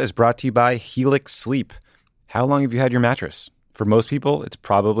America is brought to you by Helix Sleep. How long have you had your mattress? For most people, it's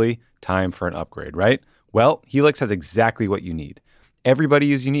probably time for an upgrade, right? Well, Helix has exactly what you need.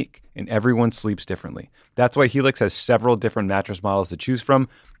 Everybody is unique, and everyone sleeps differently. That's why Helix has several different mattress models to choose from,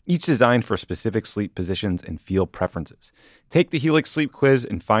 each designed for specific sleep positions and feel preferences. Take the Helix Sleep Quiz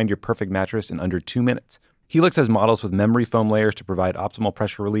and find your perfect mattress in under 2 minutes. Helix has models with memory foam layers to provide optimal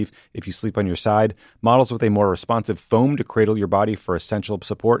pressure relief if you sleep on your side, models with a more responsive foam to cradle your body for essential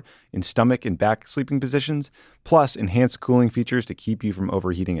support in stomach and back sleeping positions, plus enhanced cooling features to keep you from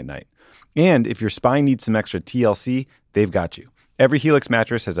overheating at night. And if your spine needs some extra TLC, they've got you. Every Helix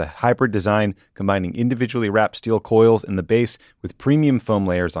mattress has a hybrid design combining individually wrapped steel coils in the base with premium foam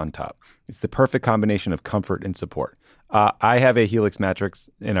layers on top. It's the perfect combination of comfort and support. I have a Helix mattress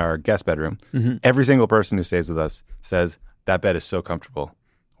in our guest bedroom. Mm-hmm. Every single person who stays with us says, that bed is so comfortable.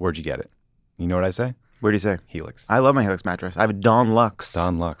 Where'd you get it? You know what I say? Where do you say? Helix. I love my Helix mattress. I have a Dawn Luxe.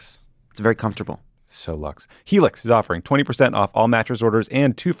 Dawn Luxe. It's very comfortable. So Luxe. Helix is offering 20% off all mattress orders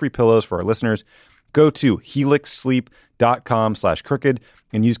and 2 free pillows for our listeners. Go to helixsleep.com/crooked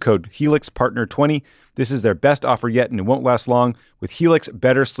and use code HelixPartner20. This is their best offer yet, and it won't last long. With Helix,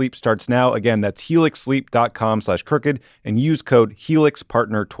 better sleep starts now. Again, that's helixsleep.com/crooked and use code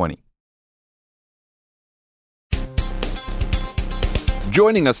HelixPartner20.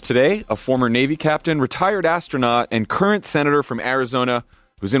 Joining us today, a former Navy captain, retired astronaut, and current senator from Arizona,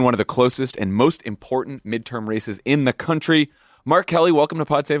 who's in one of the closest and most important midterm races in the country. Mark Kelly, welcome to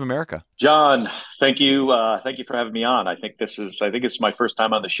Pod Save America. John, thank you. Thank you for having me on. I think it's my first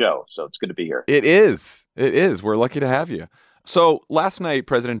time on the show, so it's good to be here. It is. We're lucky to have you. So last night,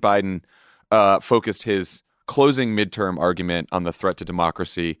 President Biden focused his closing midterm argument on the threat to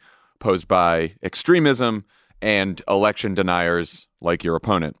democracy posed by extremism and election deniers like your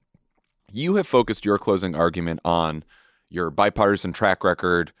opponent. You have focused your closing argument on your bipartisan track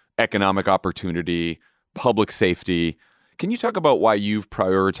record, economic opportunity, public safety. Can you talk about why you've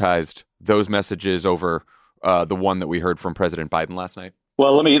prioritized those messages over the one that we heard from President Biden last night?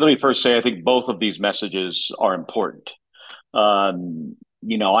 Well, let me first say I think both of these messages are important. I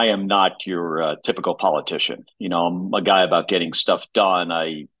am not your typical politician. I'm a guy about getting stuff done.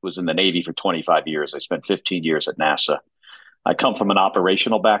 I was in the Navy for 25 years. I spent 15 years at NASA. I come from an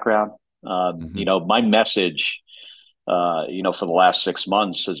operational background. My message, for the last 6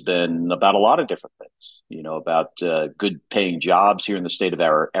 months has been about a lot of different things. About good paying jobs here in the state of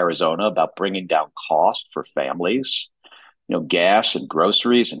Arizona, about bringing down costs for families. Gas and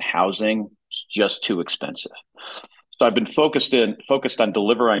groceries and housing is just too expensive. So I've been focused on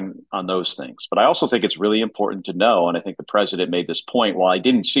delivering on those things. But I also think it's really important to know, and I think the president made this point while I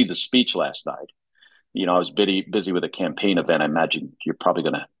didn't see the speech last night, I was busy with a campaign event I imagine you're probably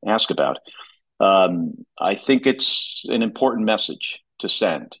going to ask about. I think it's an important message to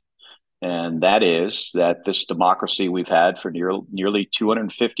send. And that is that this democracy we've had for nearly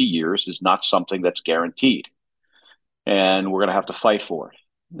 250 years is not something that's guaranteed. And we're going to have to fight for it.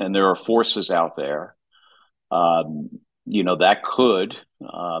 And there are forces out there, that could,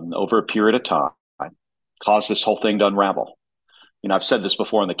 over a period of time, cause this whole thing to unravel. I've said this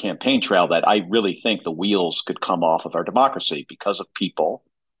before on the campaign trail that I really think the wheels could come off of our democracy because of people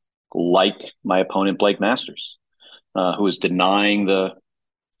like my opponent, Blake Masters, who is denying the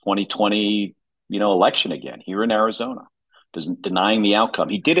 2020, election again here in Arizona, denying the outcome.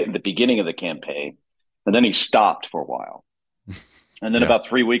 He did it in the beginning of the campaign, and then he stopped for a while. And then about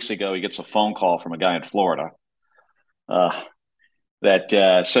 3 weeks ago, he gets a phone call from a guy in Florida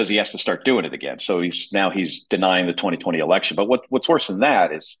that says he has to start doing it again. So he's denying the 2020 election. But what's worse than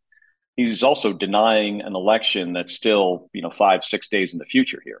that is he's also denying an election that's still 5-6 days in the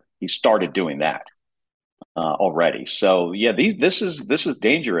future here. He started doing that already. So this is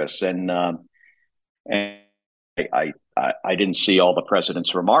dangerous, and I didn't see all the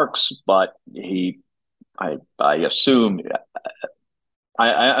president's remarks, but I assume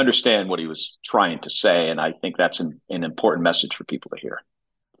I understand what he was trying to say, and I think that's an important message for people to hear.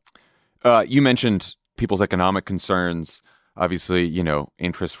 You mentioned people's economic concerns. Obviously,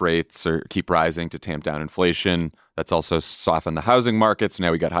 interest rates keep rising to tamp down inflation. That's also softened the housing markets.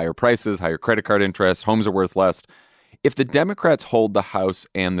 Now we got higher prices, higher credit card interest. Homes are worth less. If the Democrats hold the House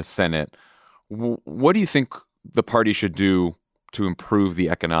and the Senate, what do you think the party should do to improve the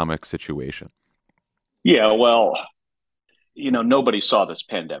economic situation? Yeah, well, nobody saw this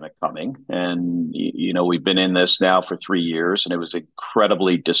pandemic coming. And, we've been in this now for 3 years, and it was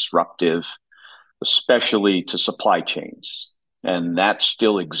incredibly disruptive, especially to supply chains. And that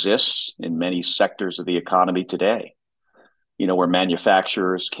still exists in many sectors of the economy today, where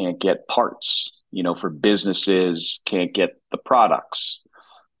manufacturers can't get parts, for businesses can't get the products.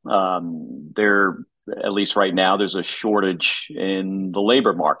 At least right now, there's a shortage in the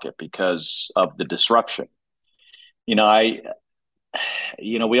labor market because of the disruption. We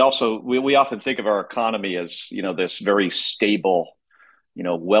often think of our economy as, this very stable,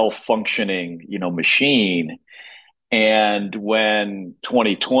 well-functioning, machine. And when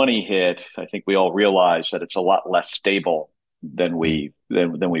 2020 hit, I think we all realized that it's a lot less stable than we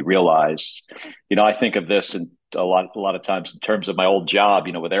realized. I think of this in a lot of times in terms of my old job,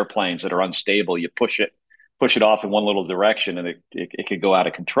 with airplanes that are unstable. You push it off in one little direction and it could go out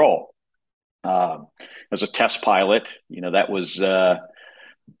of control. As a test pilot, that was a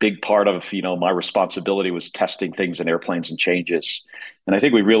big part of, my responsibility was testing things in airplanes and changes. And I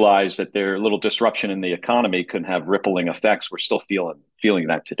think we realized that their little disruption in the economy can have rippling effects. We're still feeling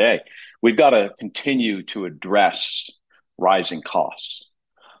that today. We've got to continue to address rising costs.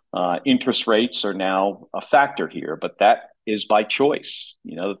 Interest rates are now a factor here, but that is by choice.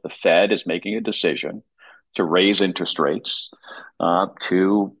 The Fed is making a decision to raise interest rates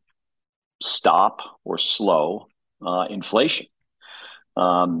to stop or slow inflation.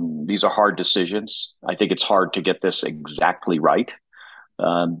 These are hard decisions. I think it's hard to get this exactly right.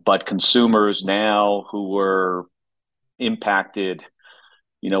 But consumers now who were impacted,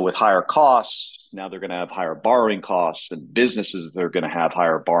 with higher costs, now they're going to have higher borrowing costs, and businesses are going to have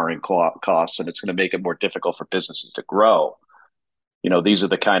higher borrowing costs, and it's going to make it more difficult for businesses to grow. These are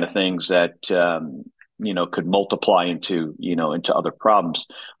the kind of things that could multiply into other problems.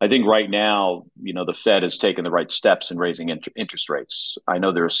 I think right now, the Fed has taken the right steps in raising interest rates. I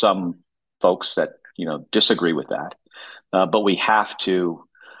know there are some folks that, disagree with that, but we have to,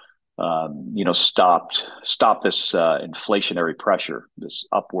 stop this inflationary pressure, this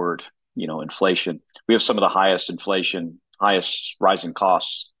upward, inflation. We have some of the highest rising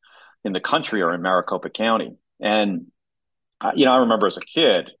costs in the country are in Maricopa County. And, I remember as a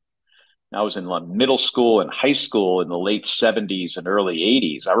kid, I was in middle school and high school in the late 70s and early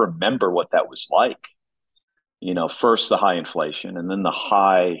 80s. I remember what that was like. First the high inflation and then the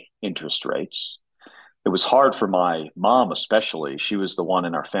high interest rates. It was hard for my mom, especially. She was the one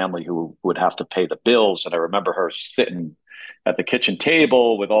in our family who would have to pay the bills. And I remember her sitting at the kitchen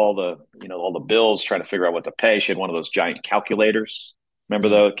table with all the bills, trying to figure out what to pay. She had one of those giant calculators. Remember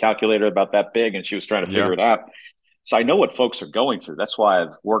the calculator about that big? And she was trying to figure it out. So I know what folks are going through. That's why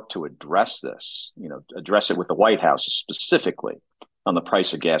I've worked to address this, address it with the White House specifically on the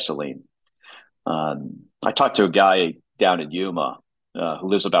price of gasoline. I talked to a guy down in Yuma who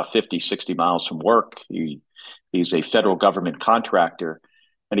lives about 50, 60 miles from work. He's a federal government contractor.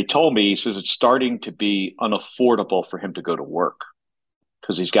 And he told me, he says, it's starting to be unaffordable for him to go to work.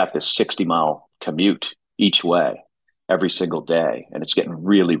 because he's got this 60-mile commute each way every single day, and it's getting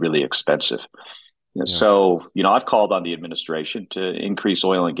really, really expensive. So, I've called on the administration to increase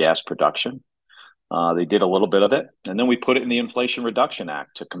oil and gas production. They did a little bit of it, and then we put it in the Inflation Reduction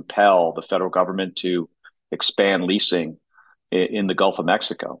Act to compel the federal government to expand leasing in the Gulf of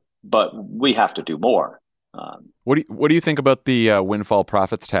Mexico. But we have to do more. What do you think about the windfall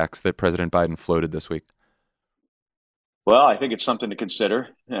profits tax that President Biden floated this week? Well, I think it's something to consider,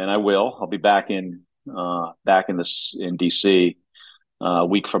 and I will. I'll be back in D.C. A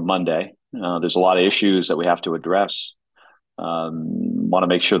week from Monday. There's a lot of issues that we have to address. Want to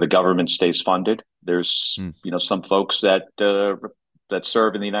make sure the government stays funded. There's some folks that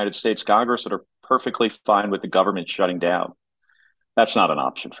serve in the United States Congress that are perfectly fine with the government shutting down. That's not an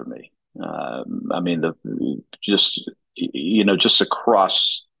option for me. Just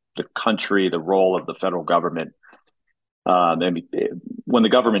across the country, the role of the federal government. When the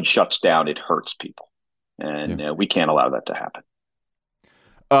government shuts down, it hurts people, and we can't allow that to happen.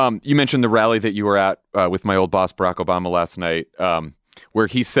 You mentioned the rally that you were at with my old boss, Barack Obama, last night, where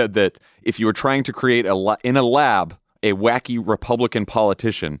he said that if you were trying to create in a lab a wacky Republican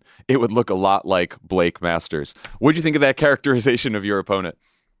politician, it would look a lot like Blake Masters. What do you think of that characterization of your opponent?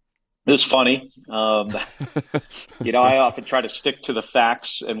 It's funny. I often try to stick to the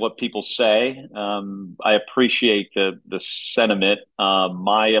facts and what people say. I appreciate the sentiment.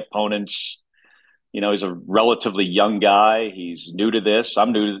 My opponent's, he's a relatively young guy. He's new to this.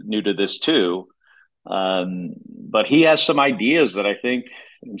 I'm new to this too. But he has some ideas that I think,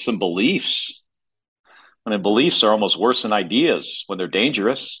 and some beliefs. Beliefs are almost worse than ideas when they're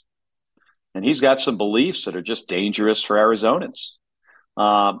dangerous. And he's got some beliefs that are just dangerous for Arizonans.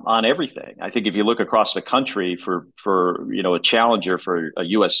 On everything. I think if you look across the country for a challenger for a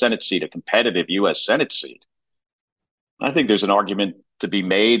U.S. Senate seat, a competitive U.S. Senate seat, I think there's an argument to be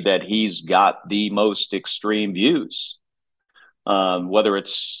made that he's got the most extreme views. Whether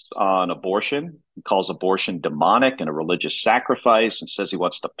it's on abortion, he calls abortion demonic and a religious sacrifice and says he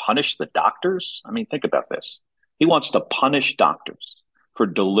wants to punish the doctors. Think about this. He wants to punish doctors for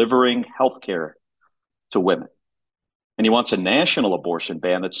delivering health care to women. And he wants a national abortion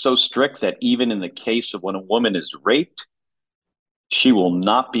ban that's so strict that even in the case of when a woman is raped, she will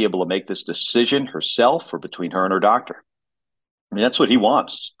not be able to make this decision herself or between her and her doctor. That's what he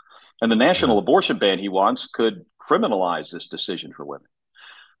wants. And the national abortion ban he wants could criminalize this decision for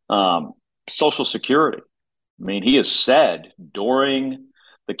women. Social Security. He has said during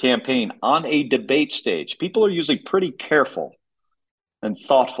the campaign on a debate stage, people are usually pretty careful and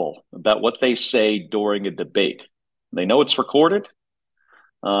thoughtful about what they say during a debate. They know it's recorded,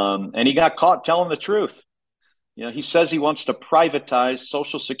 and he got caught telling the truth. He says he wants to privatize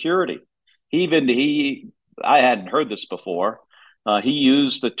Social Security. I hadn't heard this before. He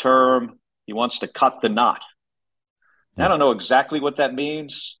used the term, he wants to cut the knot. I don't know exactly what that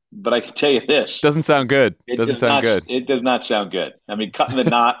means, but I can tell you this. Doesn't sound good. It does not sound good. Cutting the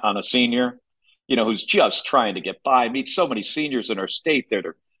knot on a senior, who's just trying to get by. I meet so many seniors in our state that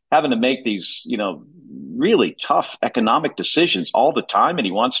are having to make these, really tough economic decisions all the time. And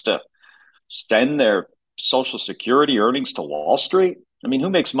he wants to send their Social Security earnings to Wall Street. Who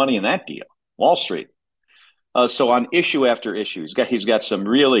makes money in that deal? Wall Street. So on issue after issue, he's got some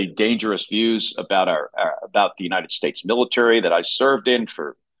really dangerous views about about the United States military that I served in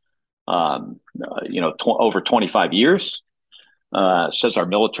for, over 25 years. Says our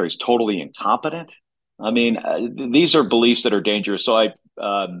military is totally incompetent. These are beliefs that are dangerous. So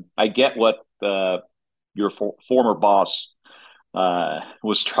I get what your former boss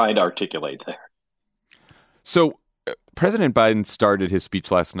was trying to articulate there. So President Biden started his speech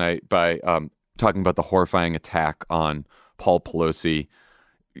last night by talking about the horrifying attack on Paul Pelosi.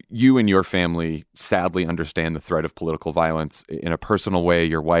 You and your family sadly understand the threat of political violence. In a personal way,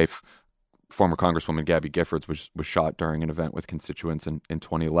 your wife, former Congresswoman Gabby Giffords, was shot during an event with constituents in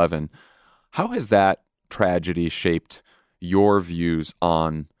 2011. How has that tragedy shaped your views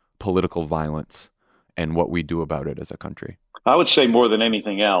on political violence and what we do about it as a country? I would say more than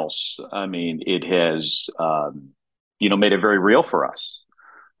anything else, it has, made it very real for us.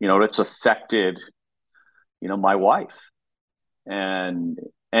 It's affected, my wife and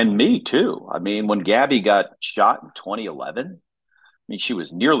me too. When Gabby got shot in 2011, she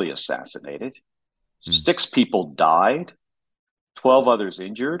was nearly assassinated. 6 people died, 12 others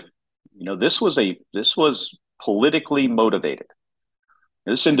injured. This was politically motivated.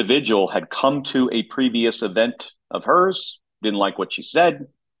 This individual had come to a previous event of hers, didn't like what she said,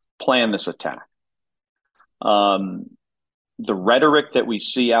 planned this attack. The rhetoric that we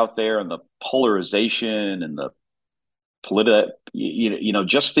see out there and the polarization and the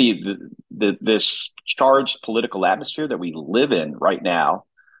just this charged political atmosphere that we live in right now,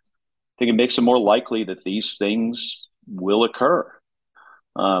 I think it makes it more likely that these things will occur.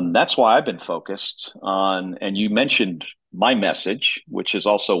 That's why I've been focused on, and you mentioned my message, which is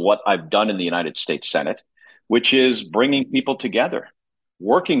also what I've done in the United States Senate, which is bringing people together,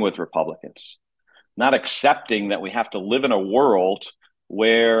 working with Republicans, not accepting that we have to live in a world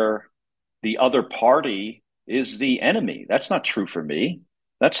where the other party is the enemy. That's not true for me.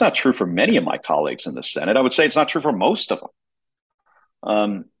 That's not true for many of my colleagues in the Senate. I would say it's not true for most of them.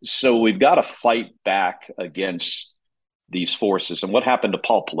 So we've got to fight back against these forces. And what happened to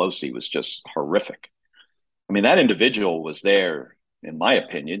Paul Pelosi was just horrific. I mean, that individual was there, in my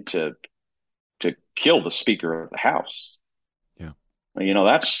opinion, to kill the Speaker of the House. Yeah.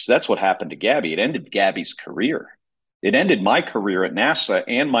 That's what happened to Gabby. It ended Gabby's career. It ended my career at NASA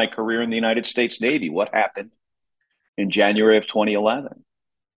and my career in the United States Navy. What happened in January of 2011?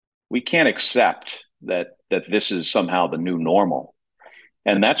 We can't accept that this is somehow the new normal.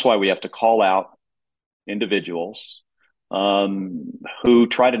 And that's why we have to call out individuals who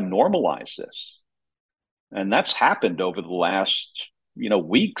try to normalize this. And that's happened over the last,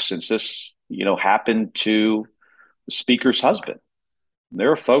 weeks since this, happened to the Speaker's husband.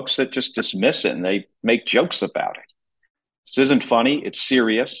 There are folks that just dismiss it and they make jokes about it. This isn't funny. It's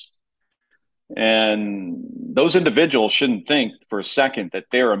serious. And those individuals shouldn't think for a second that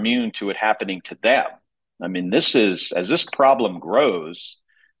they're immune to it happening to them. I mean, as this problem grows,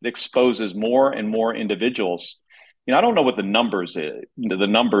 it exposes more and more individuals. I don't know what the numbers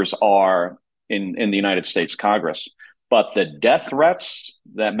are in the United States Congress, but the death threats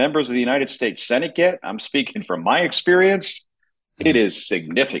that members of the United States Senate get, I'm speaking from my experience, it is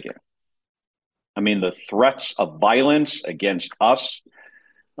significant. I mean, the threats of violence against us,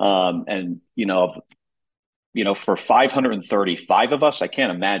 for 535 of us, I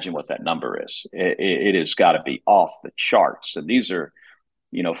can't imagine what that number is. It has got to be off the charts. And these are,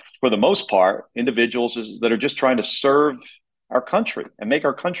 for the most part, individuals that are just trying to serve our country and make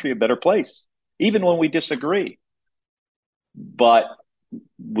our country a better place, even when we disagree. But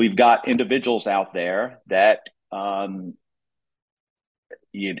we've got individuals out there that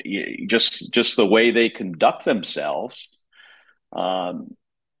just the way they conduct themselves,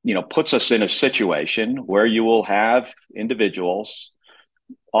 puts us in a situation where you will have individuals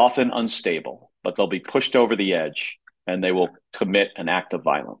often unstable, but they'll be pushed over the edge and they will commit an act of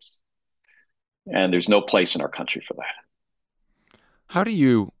violence. And there's no place in our country for that. How do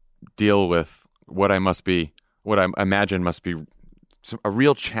you deal with what I imagine must be a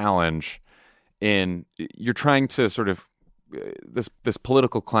real challenge in you're trying to sort of this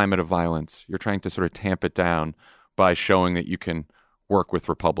political climate of violence, you're trying to sort of tamp it down by showing that you can work with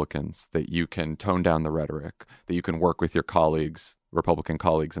Republicans, that you can tone down the rhetoric, that you can work with your colleagues, Republican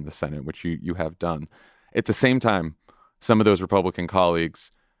colleagues in the Senate, which you have done. At the same time, some of those Republican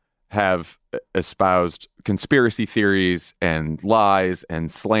colleagues have espoused conspiracy theories and lies and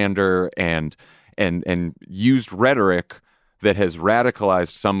slander and used rhetoric that has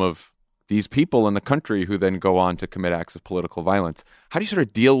radicalized some of these people in the country who then go on to commit acts of political violence. How do you sort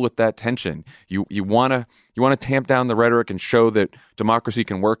of deal with that tension? You want to tamp down the rhetoric and show that democracy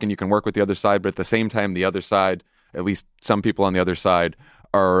can work and you can work with the other side, but at the same time, the other side, at least some people on the other side,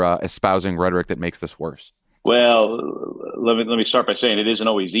 are espousing rhetoric that makes this worse. Well, let me start by saying it isn't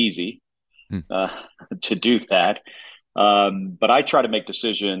always easy to do that. But I try to make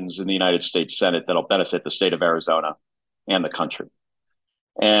decisions in the United States Senate that'll benefit the state of Arizona and the country.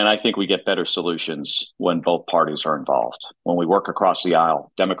 And I think we get better solutions when both parties are involved. When we work across the aisle,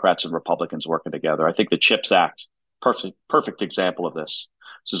 Democrats and Republicans working together. I think the CHIPS Act, perfect example of this.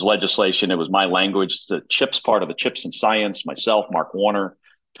 This is legislation. It was my language. The CHIPS part of the CHIPS and Science, myself, Mark Warner,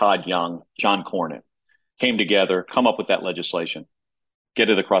 Todd Young, John Cornyn, came together, come up with that legislation, get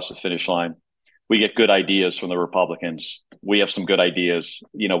it across the finish line. We get good ideas from the Republicans. We have some good ideas.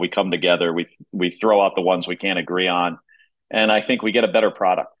 We come together. We throw out the ones we can't agree on. And I think we get a better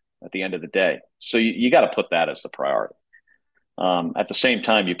product at the end of the day. So you got to put that as the priority. At the same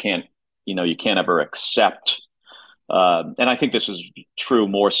time, you can't ever accept. And I think this is true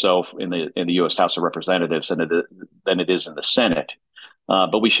more so in the U.S. House of Representatives than it is in the Senate.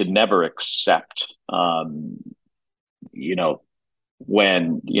 But we should never accept,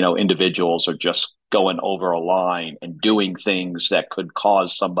 when individuals are just going over a line and doing things that could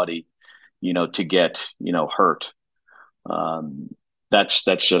cause somebody, to get hurt. That's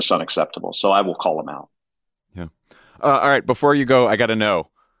just unacceptable. So I will call them out. Yeah. All right. Before you go, I got to know,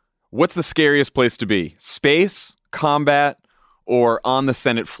 what's the scariest place to be? Space, combat, or on the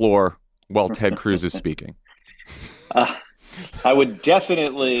Senate floor while Ted Cruz is speaking? I would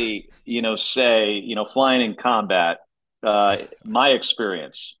definitely, say, flying in combat, my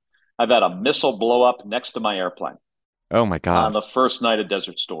experience, I've had a missile blow up next to my airplane. Oh, my God. On the first night of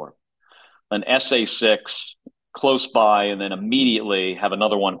Desert Storm. An SA-6 close by, and then immediately have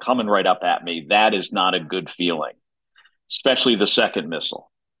another one coming right up at me. That is not a good feeling, especially the second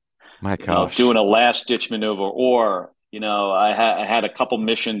missile. My gosh. Doing a last-ditch maneuver, or, I had a couple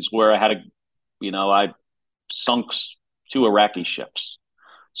missions where I sunk 2 Iraqi ships,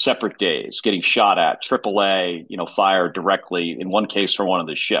 separate days, getting shot at, AAA, fired directly, in one case from one of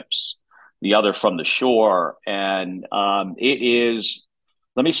the ships, the other from the shore. And it is,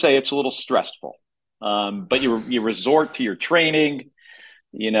 let me say, it's a little stressful. But you resort to your training,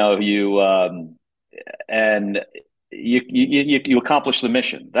 and you accomplish the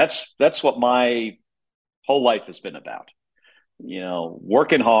mission. That's what my whole life has been about.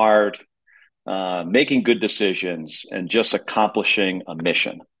 Working hard, making good decisions, and just accomplishing a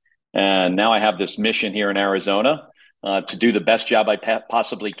mission. And now I have this mission here in Arizona to do the best job I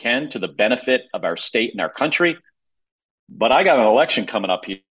possibly can to the benefit of our state and our country. But I got an election coming up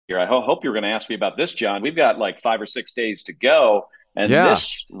here. I hope you're going to ask me about this, John. We've got like 5 or 6 days to go. And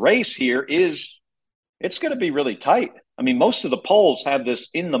this race here it's going to be really tight. I mean, most of the polls have this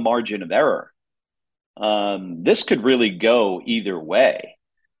in the margin of error. This could really go either way.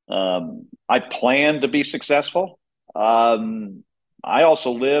 I plan to be successful. I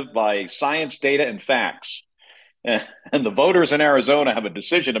also live by science, data, and facts. And the voters in Arizona have a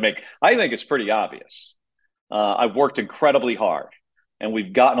decision to make. I think it's pretty obvious. I've worked incredibly hard, and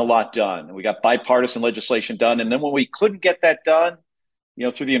we've gotten a lot done. We got bipartisan legislation done. And then when we couldn't get that done,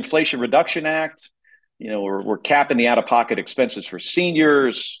 through the Inflation Reduction Act, we're capping the out-of-pocket expenses for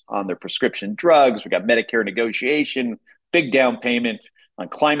seniors on their prescription drugs. We got Medicare negotiation, big down payment on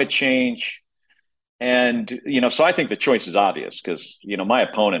climate change. And, so I think the choice is obvious because, my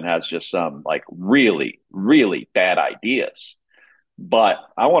opponent has just some like really, really bad ideas. But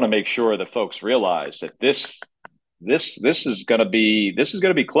I want to make sure that folks realize that this is going to be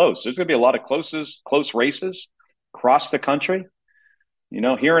close. There's going to be a lot of close races across the country.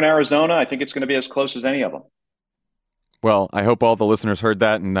 Here in Arizona, I think it's going to be as close as any of them. Well, I hope all the listeners heard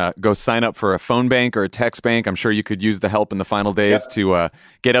that and go sign up for a phone bank or a text bank. I'm sure you could use the help in the final days to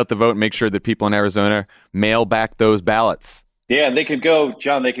get out the vote and make sure that people in Arizona mail back those ballots. Yeah, and they could go,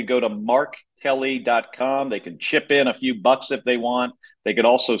 John, they could go to markkelly.com. They can chip in a few bucks if they want. They could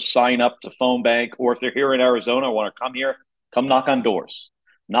also sign up to phone bank, or if they're here in Arizona or want to come here, come knock on doors.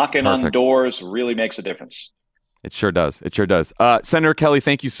 Knocking on doors really makes a difference. It sure does. It sure does. Senator Kelly,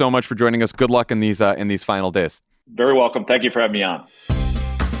 thank you so much for joining us. Good luck in these final days. Very welcome. Thank you for having me on.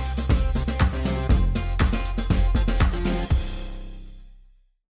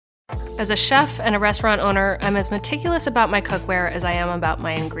 As a chef and a restaurant owner, I'm as meticulous about my cookware as I am about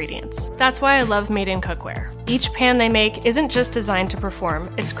my ingredients. That's why I love Made in Cookware. Each pan they make isn't just designed to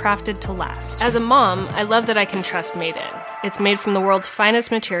perform, it's crafted to last. As a mom, I love that I can trust Made in. It's made from the world's finest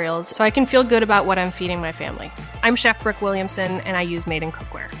materials, so I can feel good about what I'm feeding my family. I'm Chef Brooke Williamson, and I use Made in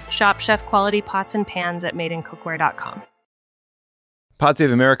Cookware. Shop chef-quality pots and pans at madeincookware.com. Pod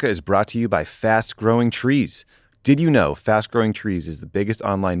Save America is brought to you by Fast Growing Trees. Did you know Fast Growing Trees is the biggest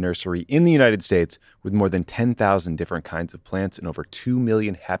online nursery in the United States with more than 10,000 different kinds of plants and over 2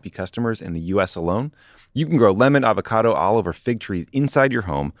 million happy customers in the U.S. alone? You can grow lemon, avocado, olive, or fig trees inside your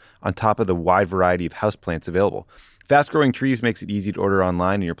home on top of the wide variety of houseplants available. Fast Growing Trees makes it easy to order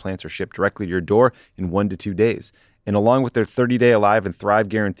online, and your plants are shipped directly to your door in 1 to 2 days. And along with their 30-day Alive and Thrive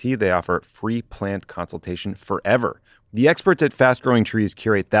guarantee, they offer free plant consultation forever. The experts at Fast Growing Trees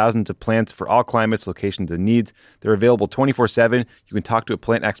curate thousands of plants for all climates, locations, and needs. They're available 24/7. You can talk to a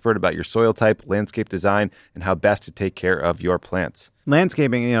plant expert about your soil type, landscape design, and how best to take care of your plants.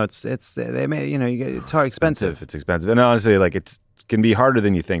 Landscaping, it's hard, expensive. It's expensive, and honestly, it can be harder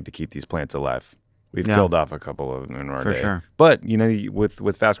than you think to keep these plants alive. We've killed off a couple of them in our day. Sure. But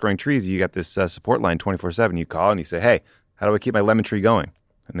with Fast Growing Trees, you got this support line 24/7. You call and you say, "Hey, how do I keep my lemon tree going?"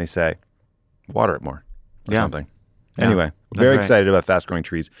 And they say, "Water it more," or something. Anyway, very excited about Fast Growing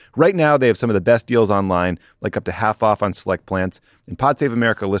Trees. Right now, they have some of the best deals online, like up to half off on select plants. And Pod Save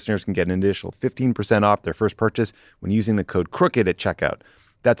America listeners can get an additional 15% off their first purchase when using the code CROOKED at checkout.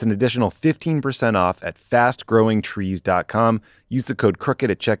 That's an additional 15% off at fastgrowingtrees.com. Use the code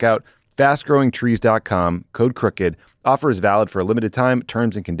CROOKED at checkout. Fastgrowingtrees.com, code CROOKED. Offer is valid for a limited time.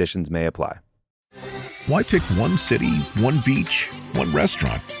 Terms and conditions may apply. Why pick one city, one beach, one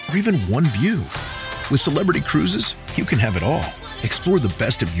restaurant, or even one view? With Celebrity Cruises, you can have it all. Explore the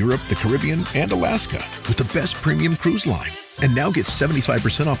best of Europe, the Caribbean, and Alaska with the best premium cruise line. And now get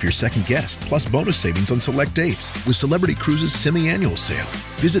 75% off your second guest, plus bonus savings on select dates with Celebrity Cruises semi-annual sale.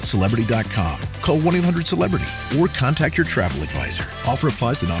 Visit Celebrity.com, call 1-800-CELEBRITY, or contact your travel advisor. Offer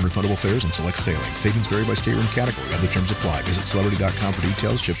applies to non-refundable fares and select sailing. Savings vary by state and category. Other terms apply. Visit Celebrity.com for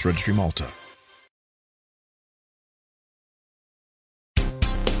details. Ships Registry, Malta.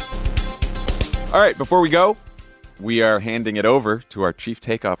 All right, before we go, we are handing it over to our Chief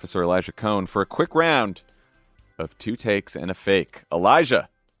Take Officer, Elijah Cohn, for a quick round of 2 takes and a fake. Elijah,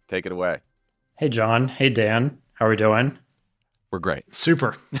 take it away. Hey, John. Hey, Dan. How are we doing? We're great.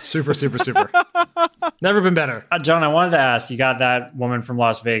 Super. Never been better. John, I wanted to ask, you got that woman from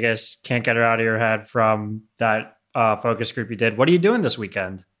Las Vegas, can't get her out of your head from that focus group you did. What are you doing this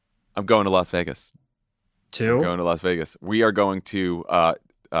weekend? I'm going to Las Vegas. I'm going to Las Vegas. We are going to,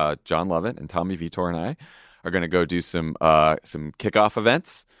 John Lovett and Tommy Vitor and I are going to go do some kickoff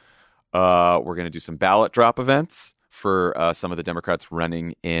events. We're going to do some ballot drop events for some of the Democrats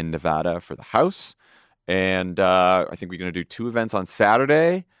running in Nevada for the House. And I think we're going to do 2 events on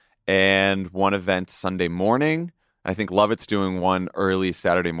Saturday and 1 event Sunday morning. I think Lovett's doing one early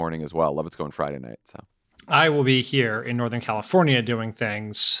Saturday morning as well. Lovett's going Friday night. So I will be here in Northern California doing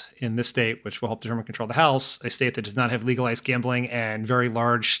things in this state, which will help determine control of the House, a state that does not have legalized gambling and very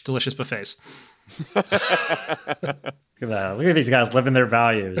large, delicious buffets. Look at that. Look at these guys living their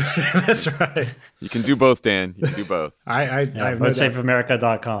values. That's right. You can do both, Dan. You can do both. I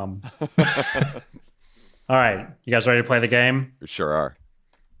VoteSafeAmerica.com. All right. You guys ready to play the game? We sure are.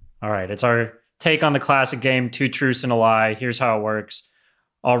 All right. It's our take on the classic game, 2 Truths and a Lie. Here's how it works.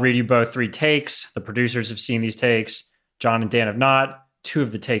 I'll read you both 3 takes. The producers have seen these takes. John and Dan have not. 2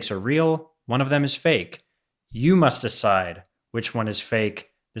 of the takes are real. 1 of them is fake. You must decide which one is fake.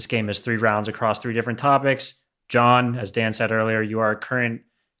 This game is 3 rounds across 3 different topics. John, as Dan said earlier, you are a current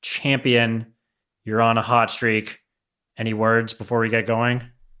champion. You're on a hot streak. Any words before we get going?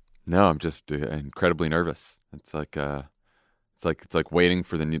 No, I'm just incredibly nervous. It's like waiting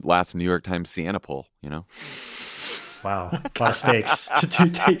for the last New York Times Siena poll, you know? Wow. A lot of stakes. 2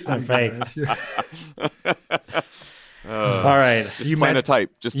 takes and a fake. All right. Just playing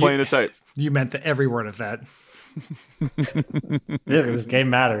a type. You meant every word of that. This game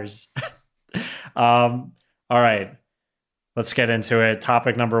matters. All right. Let's get into it.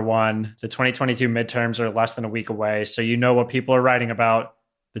 Topic number 1. The 2022 midterms are less than a week away, so you know what people are writing about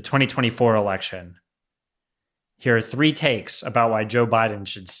the 2024 election. Here are 3 takes about why Joe Biden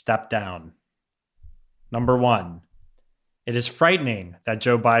should step down. Number 1. It is frightening that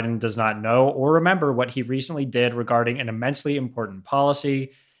Joe Biden does not know or remember what he recently did regarding an immensely important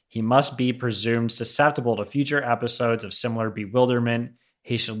policy. He must be presumed susceptible to future episodes of similar bewilderment.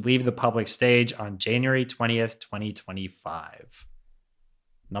 He should leave the public stage on January 20th, 2025.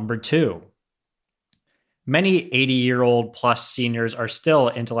 Number 2. Many 80-year-old plus seniors are still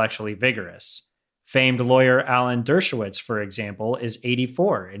intellectually vigorous. Famed lawyer Alan Dershowitz, for example, is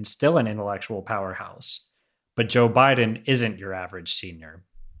 84 and still an intellectual powerhouse. But Joe Biden isn't your average senior.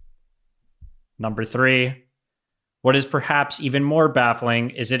 Number 3. What is perhaps even more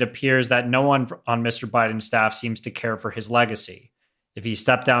baffling is it appears that no one on Mr. Biden's staff seems to care for his legacy. If he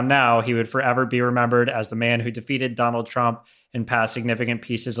stepped down now, he would forever be remembered as the man who defeated Donald Trump and passed significant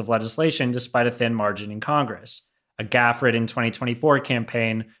pieces of legislation despite a thin margin in Congress. A gaffe-ridden 2024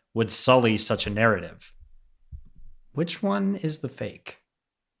 campaign would sully such a narrative. Which one is the fake?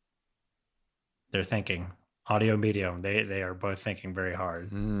 They're thinking. Audio medium. They are both thinking very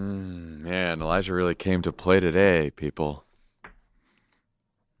hard. Man, Elijah really came to play today, people.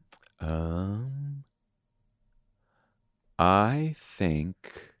 I think...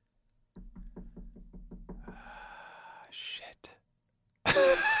 Shit.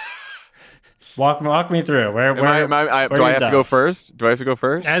 Walk me through. Where do I have to go first?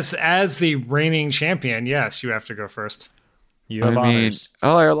 As the reigning champion, yes, you have to go first. You have honors.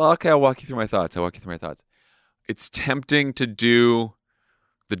 Okay, I'll walk you through my thoughts. It's tempting to do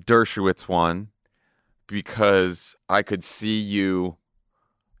the Dershowitz one because I could see you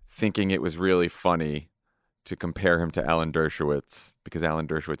thinking it was really funny to compare him to Alan Dershowitz because Alan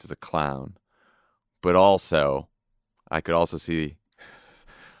Dershowitz is a clown. But also, I could also see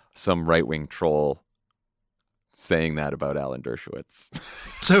some right-wing troll saying that about Alan Dershowitz.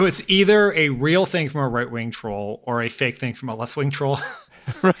 So it's either a real thing from a right-wing troll or a fake thing from a left-wing troll.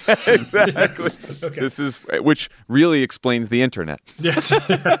 Right, exactly. Yes. Okay. This is which really explains the internet. Yes.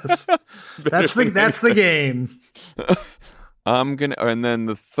 That's the game. And then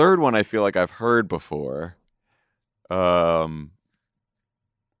the third one I feel like I've heard before. I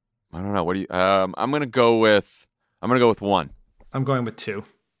don't know. What do you? I'm gonna go with 1. I'm going with 2.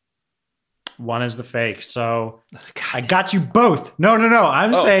 One is the fake. So I got you both. No.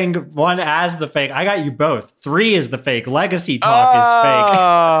 I'm saying one as the fake. I got you both. 3 is the fake. Legacy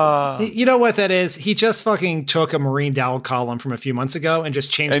talk is fake. You know what that is? He just fucking took a Maureen Dowell column from a few months ago and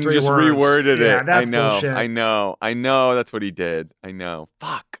just changed 3 words. And just reworded it. Yeah, that's bullshit. bullshit. I know. That's what he did. I know.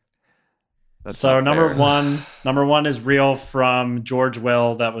 Fuck. That's so not number fair. number one is real from George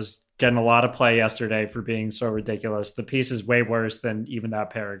Will. That was getting a lot of play yesterday for being so ridiculous. The piece is way worse than even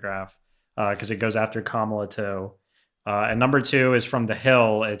that paragraph because it goes after Kamala too. And number 2 is from The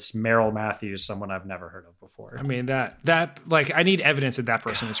Hill. It's Merrill Matthews, someone I've never heard of before. I mean that like I need evidence that that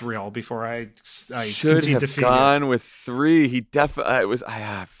person is real before I should concede have defeat. gone with 3. He definitely it was.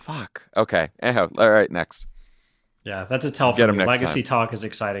 Fuck. Okay. Anyhow, all right. Next. Yeah, that's a tell Get for him me. next Legacy time. talk is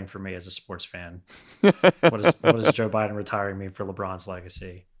exciting for me as a sports fan. What does Joe Biden retiring mean for LeBron's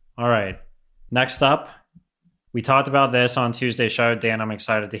legacy? All right. Next up, we talked about this on Tuesday's show. Dan, I'm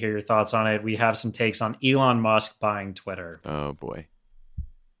excited to hear your thoughts on it. We have some takes on Elon Musk buying Twitter. Oh, boy.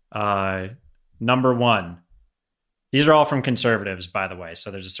 Number 1. These are all from conservatives, by the way,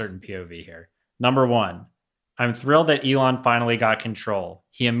 so there's a certain POV here. Number 1. I'm thrilled that Elon finally got control.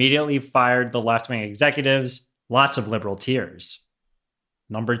 He immediately fired the left-wing executives. Lots of liberal tears.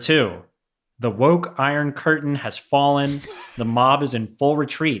 Number 2. The woke Iron Curtain has fallen. The mob is in full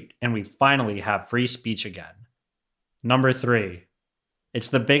retreat, and we finally have free speech again. Number 3. It's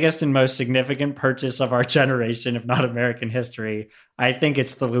the biggest and most significant purchase of our generation, if not American history. I think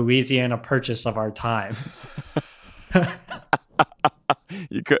it's the Louisiana Purchase of our time.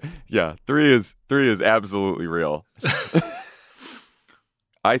 You could, yeah. 3 is absolutely real.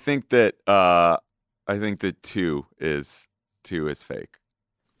 I think that 2 is fake.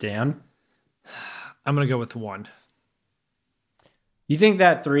 Dan, I'm gonna go with 1. you think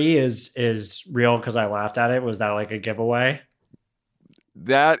that 3 is real because I laughed at it? Was that like a giveaway?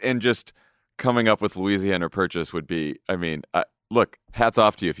 That and just coming up with Louisiana Purchase would be. I mean, look, hats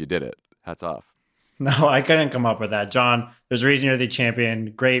off to you if you did it. Hats off. No, I couldn't come up with that. John, there's a reason you're the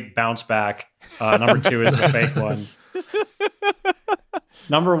champion. Great bounce back. Number 2 is the fake one.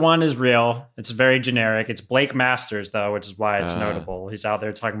 Number 1 is real. It's very generic. It's Blake Masters, though, which is why it's notable. He's out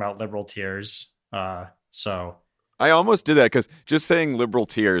there talking about liberal tears. So I almost did that because just saying liberal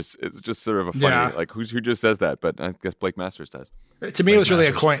tears is just sort of a funny, Yeah. like who just says that? But I guess Blake Masters does. To me, it was really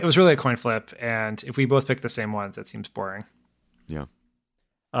a coin. It was really a coin flip, and if we both pick the same ones, that seems boring. Yeah.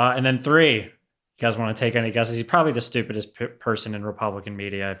 and then 3. You guys want to take any guesses? He's probably the stupidest person in Republican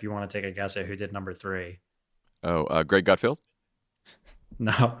media. If you want to take a guess at who did number 3. Oh, Greg Gutfeld?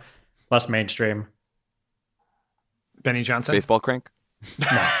 No, less mainstream. Benny Johnson, Baseball crank?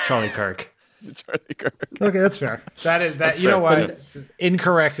 No, Charlie Kirk. Charlie Kirk. Okay, that's fair. That is that. That's You know fair. what?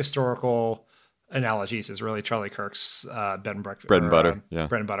 Incorrect historical analogies is really Charlie Kirk's bed and breakfast. Bread and butter, yeah.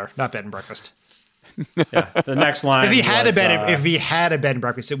 bread and butter, not bed and breakfast. Yeah, the next line. If he had was, a bed, if he had a bed and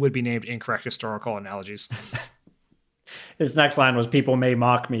breakfast, it would be named incorrect historical analogies. His next line was, "People may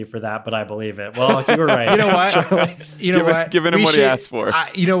mock me for that, but I believe it." Well, you were right. You know what? You know what? Giving him We what he should- asked for.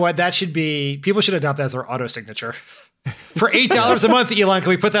 You know what? That should be. People should adopt that as their auto signature. For $8 a month, Elon, can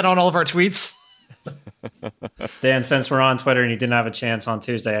we put that on all of our tweets? Dan, since we're on Twitter and you didn't have a chance on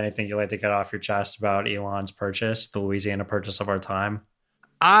Tuesday, anything you'd like to get off your chest about Elon's purchase, the Louisiana Purchase of our time?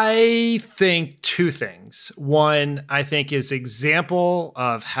 I think 2 things. One, I think is example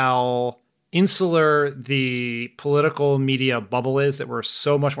of how insular the political media bubble is, that we're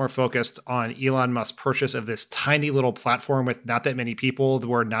so much more focused on Elon Musk's purchase of this tiny little platform with not that many people,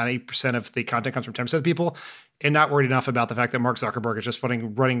 where 90% of the content comes from 10% of people, and not worried enough about the fact that Mark Zuckerberg is just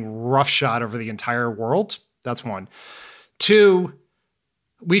running roughshod over the entire world. That's 1. 2,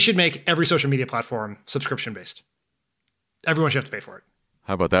 we should make every social media platform subscription-based. Everyone should have to pay for it.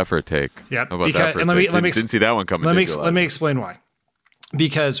 How about that for a take? Yeah. How about that for a take? Didn't see that one coming. Let me explain why.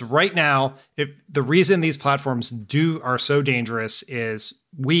 Because right now, if the reason these platforms are so dangerous is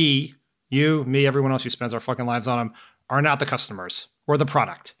we, you, me, everyone else who spends our fucking lives on them, are not the customers or the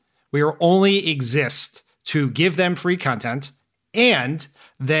product. We are only exist to give them free content and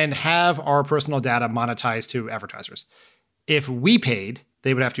then have our personal data monetized to advertisers. If we paid,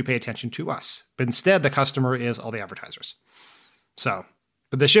 they would have to pay attention to us. But instead, the customer is all the advertisers. So,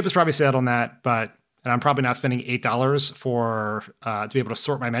 but the ship is probably sailed on that, and I'm probably not spending $8 for to be able to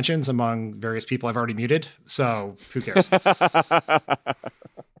sort my mentions among various people I've already muted. So who cares? Look,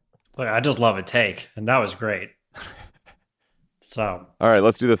 I just love a take, and that was great. So, all right,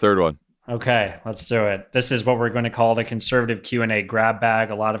 let's do the third one. Okay, let's do it. This is what we're going to call the conservative Q&A grab bag.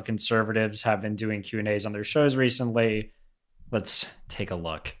 A lot of conservatives have been doing Q&As on their shows recently. Let's take a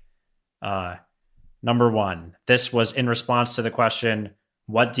look. Number 1, this was in response to the question,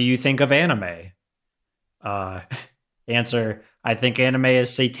 What do you think of anime? Answer, I think anime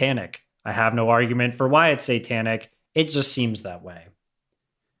is satanic. I have no argument for why it's satanic. It just seems that way.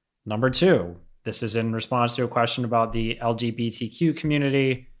 Number 2, this is in response to a question about the LGBTQ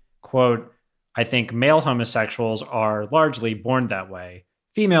community. Quote, I think male homosexuals are largely born that way.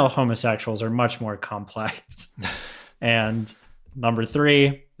 Female homosexuals are much more complex. And number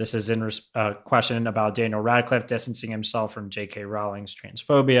 3, this is in a question about Daniel Radcliffe distancing himself from J.K. Rowling's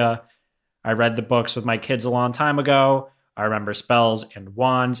transphobia. I read the books with my kids a long time ago. I remember spells and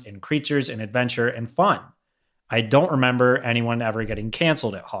wands and creatures and adventure and fun. I don't remember anyone ever getting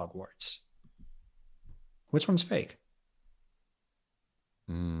canceled at Hogwarts. Which one's fake?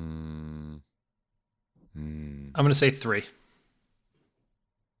 I'm going to say 3.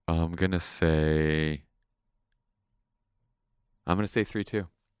 I'm going to say 3 too.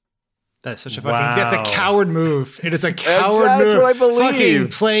 That is such a fucking, that's a coward move. It is a coward move. That's what I believe. Fucking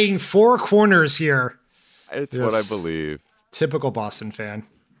playing 4 corners here. It's what I believe. Typical Boston fan.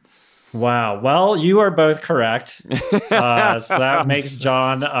 Wow. Well, you are both correct. So that makes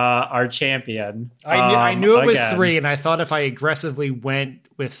John our champion. I knew it was 3, and I thought if I aggressively went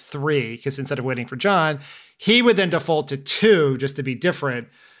with 3, because instead of waiting for John, he would then default to 2 just to be different.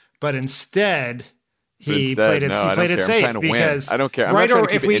 But instead, he played it safe because I don't care. I'm right, not trying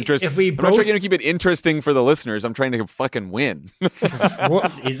to keep it interesting. I'm not trying to keep it interesting for the listeners. I'm trying to fucking win.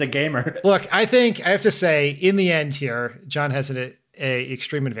 He's a gamer. Look, I think I have to say, in the end here, John has an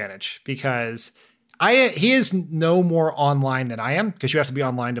extreme advantage because he is no more online than I am, because you have to be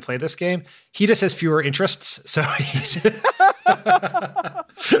online to play this game. He just has fewer interests, so he's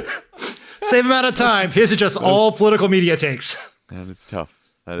same amount of time. His is just all political media takes. Man, it's tough.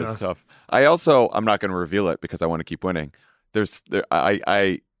 That is tough. I'm not going to reveal it because I want to keep winning.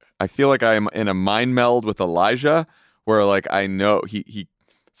 I feel like I'm in a mind meld with Elijah, where like I know he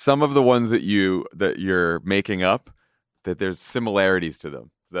some of the ones that you're making up, that there's similarities to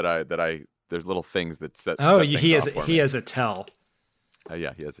them, there's little things that set. He has a tell.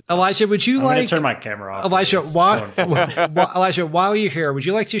 Yeah, he has a tell. Elijah, would you I'm turn my camera off? Elijah, Elijah, while you're here, would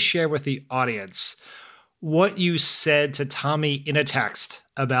you like to share with the audience what you said to Tommy in a text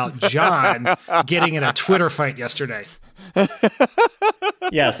about John getting in a Twitter fight yesterday?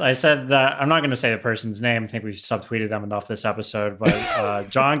 Yes, I said that. I'm not going to say the person's name. I think we've subtweeted them enough this episode.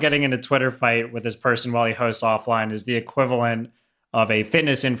 But John getting in a Twitter fight with this person while he hosts offline is the equivalent of a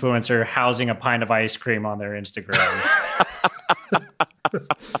fitness influencer housing a pint of ice cream on their Instagram.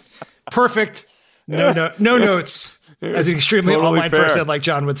 Perfect. No notes. As an extremely totally online fair. person, like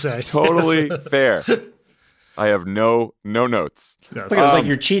John would say. Totally fair. I have no notes. Yes. It was like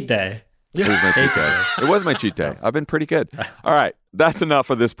your cheat day. It was my cheat day. It was my cheat day. I've been pretty good. All right. That's enough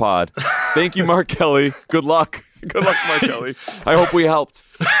of this pod. Thank you, Mark Kelly. Good luck. Good luck, Mark Kelly. I hope we helped.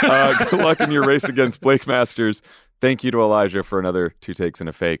 Good luck in your race against Blake Masters. Thank you to Elijah for another 2 takes and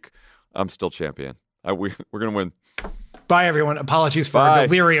a fake. I'm still champion. We're going to win. Bye, everyone. Apologies for our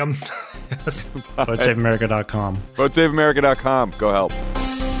delirium. Yes. VoteSaveAmerica.com. VoteSaveAmerica.com. Go help.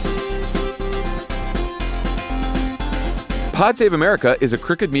 Pod Save America is a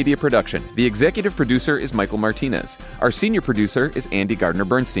Crooked Media production. The executive producer is Michael Martinez. Our senior producer is Andy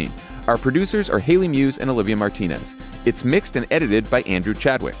Gardner-Bernstein. Our producers are Haley Muse and Olivia Martinez. It's mixed and edited by Andrew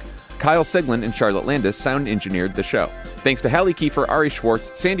Chadwick. Kyle Seglin and Charlotte Landis sound engineered the show. Thanks to Hallie Kiefer, Ari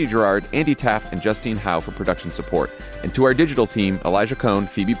Schwartz, Sandy Gerard, Andy Taft, and Justine Howe for production support. And to our digital team, Elijah Cohn,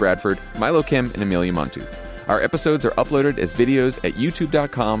 Phoebe Bradford, Milo Kim, and Amelia Montu. Our episodes are uploaded as videos at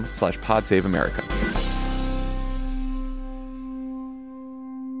youtube.com/PodSaveAmerica.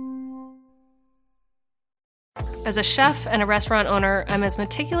 As a chef and a restaurant owner, I'm as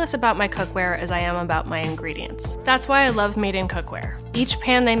meticulous about my cookware as I am about my ingredients. That's why I love Made in Cookware. Each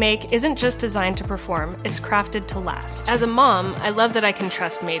pan they make isn't just designed to perform, it's crafted to last. As a mom, I love that I can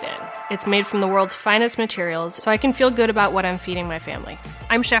trust Made In. It's made from the world's finest materials, so I can feel good about what I'm feeding my family.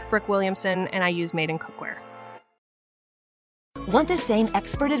 I'm Chef Brooke Williamson, and I use Made in Cookware. Want the same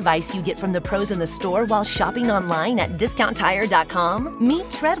expert advice you get from the pros in the store while shopping online at DiscountTire.com?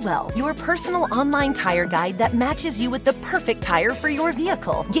 Meet Treadwell, your personal online tire guide that matches you with the perfect tire for your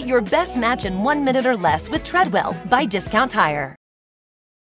vehicle. Get your best match in 1 minute or less with Treadwell by Discount Tire.